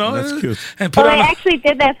machloikis, you know. That's cute. And put they actually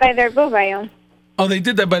did that by their bobayom. Oh, they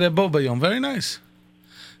did that by their bobayom. Very nice.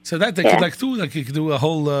 So that they could you could do a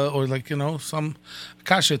whole or like some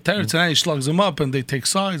kasha teretz and he slugs them up and they take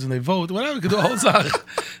sides and they vote whatever. You could do a whole zach.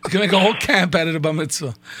 You can make a whole camp out of the bar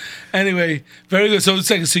mitzvah. Anyway, very good. So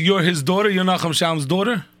so you're his daughter. You're Nachum Shaum's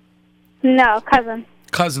daughter. No, cousin.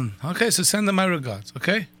 Cousin. Okay, so send them my regards.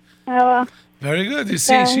 Okay. Oh well. Very good. You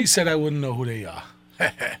see, she said I wouldn't know who they are.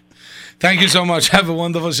 Thank you so much. Have a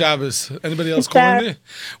wonderful Shabbos. Anybody else calling me?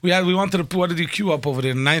 We wanted to, what did you queue up over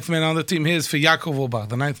there? The 9th man on the team. Here's for Yaakov Obach,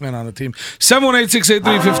 the 9th man on the team.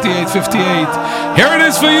 718-683-5858. Here it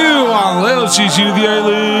is for you on Leil Shishi with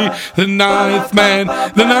Yoely. The 9th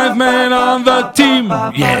man on the team.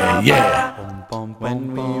 Yeah.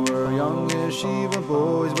 When we were young yeshiva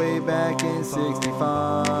boys way back in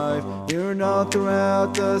 65, we were knocked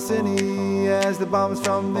throughout the city as the bombs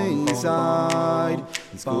from the east side.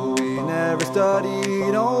 In school we never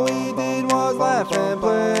studied, all we did was laugh and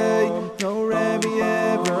play. No Rebbe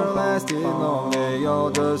ever lasted long, they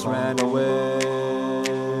all just ran away.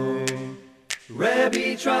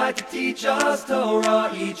 Rebbe tried to teach us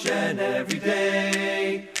Torah each and every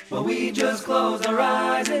day, but we just closed our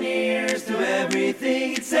eyes and ears to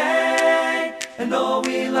everything he'd say. And all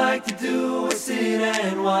we like to do is sit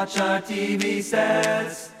and watch our TV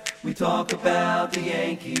sets. We talk about the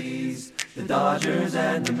Yankees, the Dodgers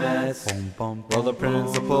and the Mets. Well, the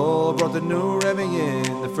principal brought the new Rebbe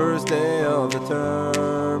in the first day of the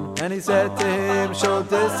term, and he said to him, show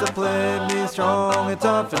discipline, be strong and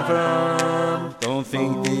tough and firm. Don't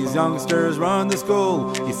think these youngsters run the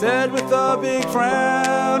school, he said with a big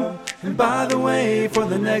frown. And by the way, for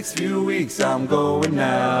the next few weeks I'm going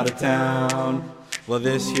out of town. Well,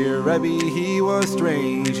 this here Rebbe, he was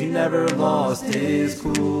strange, he never lost his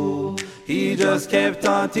cool. He just kept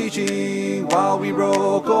on teaching while we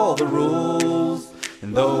broke all the rules.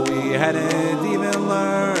 And though we hadn't even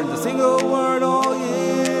learned a single word all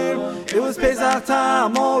year, it was Pesach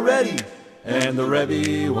time already, and the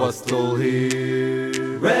Rebbe was still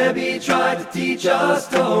here. Rebbe tried to teach us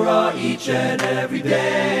Torah each and every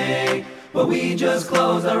day, but we just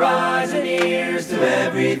closed our eyes and ears to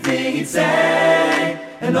everything he'd say.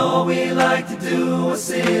 And all we like to do is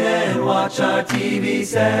sit and watch our TV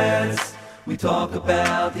sets. We talk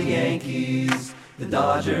about the Yankees, the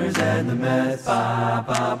Dodgers and the Mets. Ba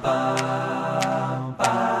ba ba,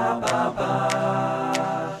 ba ba ba,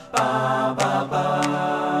 ba ba ba,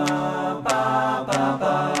 ba ba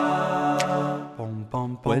ba.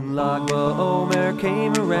 When Lag BaOmer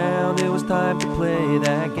came around, it was time to play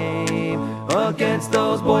that game against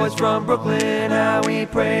those boys from Brooklyn. How we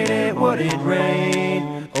prayed it wouldn't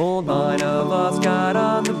rain. All 9 of us got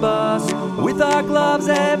on the bus with our gloves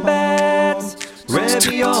and bats.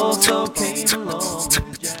 Rebbe also came along.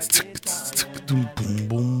 Boom,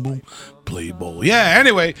 boom, boom. Play ball. Yeah,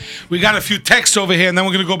 anyway, we got a few texts over here, and then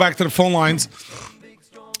we're going to go back to the phone lines.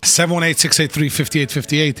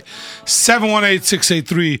 718-683-5858.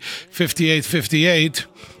 718-683-5858.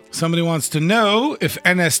 Somebody wants to know if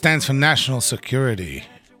NS stands for National Security.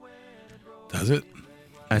 Does it?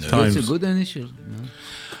 At times. It's a good initial. No?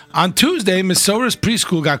 On Tuesday, Miss Sora's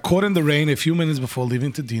preschool got caught in the rain a few minutes before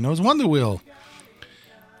leaving to Dino's Wonder Wheel.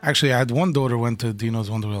 Actually, I had one daughter went to Dino's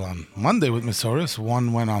Wonder Wheel on Monday with Miss Soros.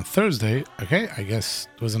 One went on Thursday. Okay, I guess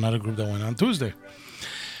there was another group that went on Tuesday.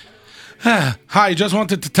 Hi, just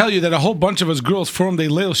wanted to tell you that a whole bunch of us girls formed a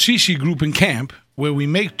Leil Shishi group in camp where we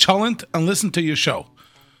make cholent and listen to your show.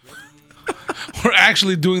 We're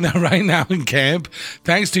actually doing that right now in camp.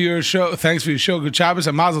 Thanks to your show. Thanks for your show. Good Shabbos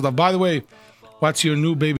and Mazel Tov. By the way, what's your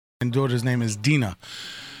new baby and daughter's name is Dina.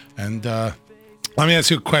 And let me ask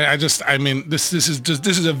you a question. This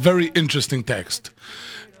is a very interesting text.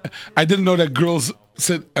 I didn't know that girls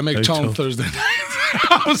sit and make cholent Thursday night.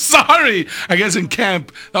 I'm sorry. I guess in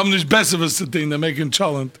camp, I'm just best of us sitting. They're making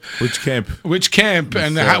cholent. Which camp?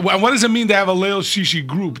 And what does it mean to have a Leil Shishi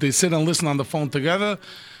group? They sit and listen on the phone together.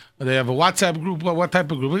 Or they have a WhatsApp group. What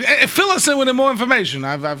type of group? Fill us in with more information.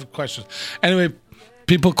 I have questions. Anyway,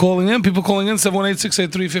 people calling in.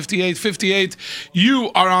 718-683-5858.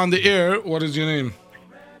 You are on the air. What is your name?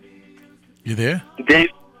 You there? Dave.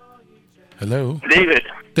 Hello.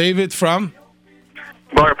 David from?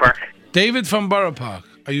 Borough Park. David from Borough Park.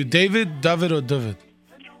 Are you David, David, or David?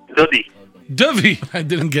 Dovey. I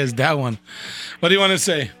didn't guess that one. What do you want to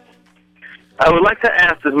say? I would like to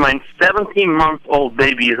ask if my 17-month-old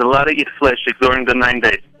baby is allowed to eat flesh during the 9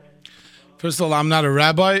 days. First of all, I'm not a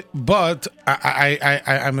rabbi, but I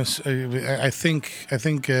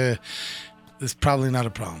think it's probably not a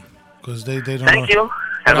problem because they don't. Thank you.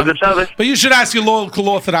 Have a good Shabbos. But you should ask your local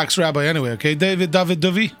Orthodox rabbi anyway, okay? David,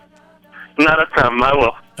 Dovey? Not a problem. I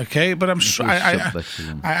will. Okay, but I'm sure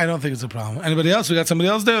I don't think it's a problem. Anybody else? We got somebody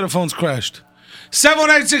else there? Or the phone's crashed.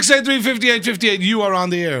 718-683-5858. You are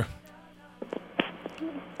on the air.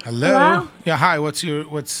 Hello? Yeah, hi. What's your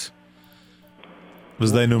name?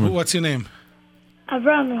 What's your name?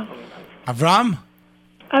 Avrami. Avram?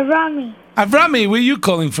 Avrami. Where are you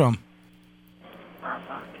calling from?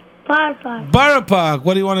 Borough Park.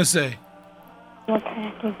 What do you want to say? What?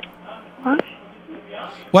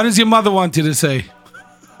 What does your mother want you to say?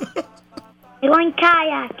 You went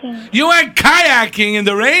kayaking. You went kayaking in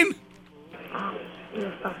the rain?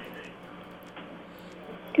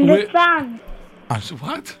 In the sun.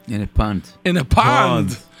 What? In a pond. In a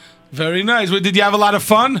pond. Very nice. Did you have a lot of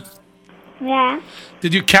fun? Yeah.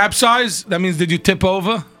 Did you capsize? That means did you tip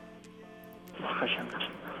over?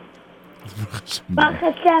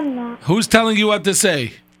 Who's telling you what to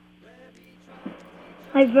say?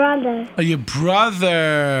 My brother. Oh, your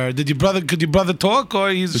brother. Could your brother talk or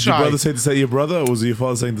he's Did shy? your brother say to say your brother, or was it your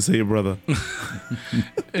father saying to say your brother?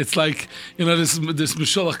 It's like, this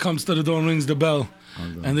Mishulach comes to the door and rings the bell.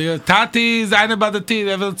 And they go, Tati, is einer bei der Tee,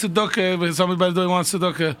 will tzedakah, somebody by the door wants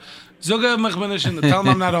tzedakah. Tell him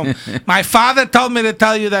I'm not home. My father told me to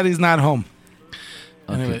tell you that he's not home.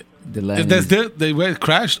 Okay. Anyway, the line they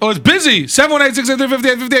crashed. Oh, it's busy.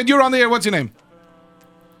 718-683-5858. You're on the air. What's your name?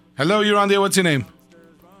 Hello, you're on the air. What's your name?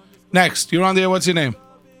 Next, you're on the air. What's your name?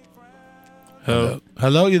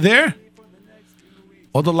 Hello, you there?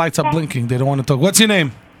 All the lights are blinking. They don't want to talk. What's your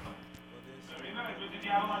name?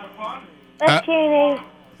 What's your name?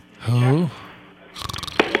 Who?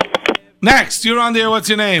 Next, you're on the air. What's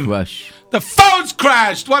your name? Crash. The phone's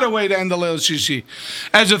crashed. What a way to end the Leil Shishi.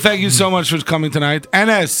 Ezra, thank you so much for coming tonight.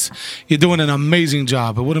 NS, you're doing an amazing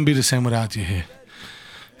job. It wouldn't be the same without you here.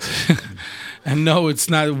 And no, it's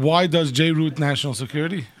not. Why does J Root National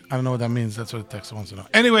Security? I don't know what that means. That's what the texter wants to know.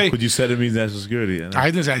 Anyway. But you said it means national security.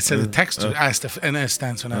 I said the texter asked if NS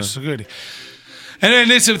stands for National Security. And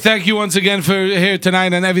listen, thank you once again for here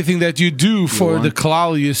tonight and everything that you do for the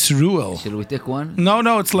Klal Yisruel. Shall we take one?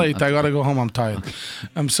 No, it's late. Okay. I gotta go home. I'm tired. Okay.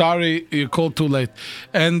 I'm sorry. You called too late.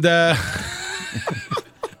 And anyway,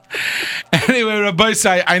 Rabbi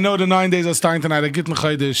Say, I know the 9 days are starting tonight. I get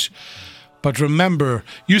L'chaydish. But remember,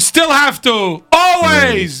 you still have to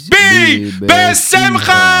always be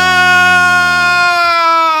Besimcha!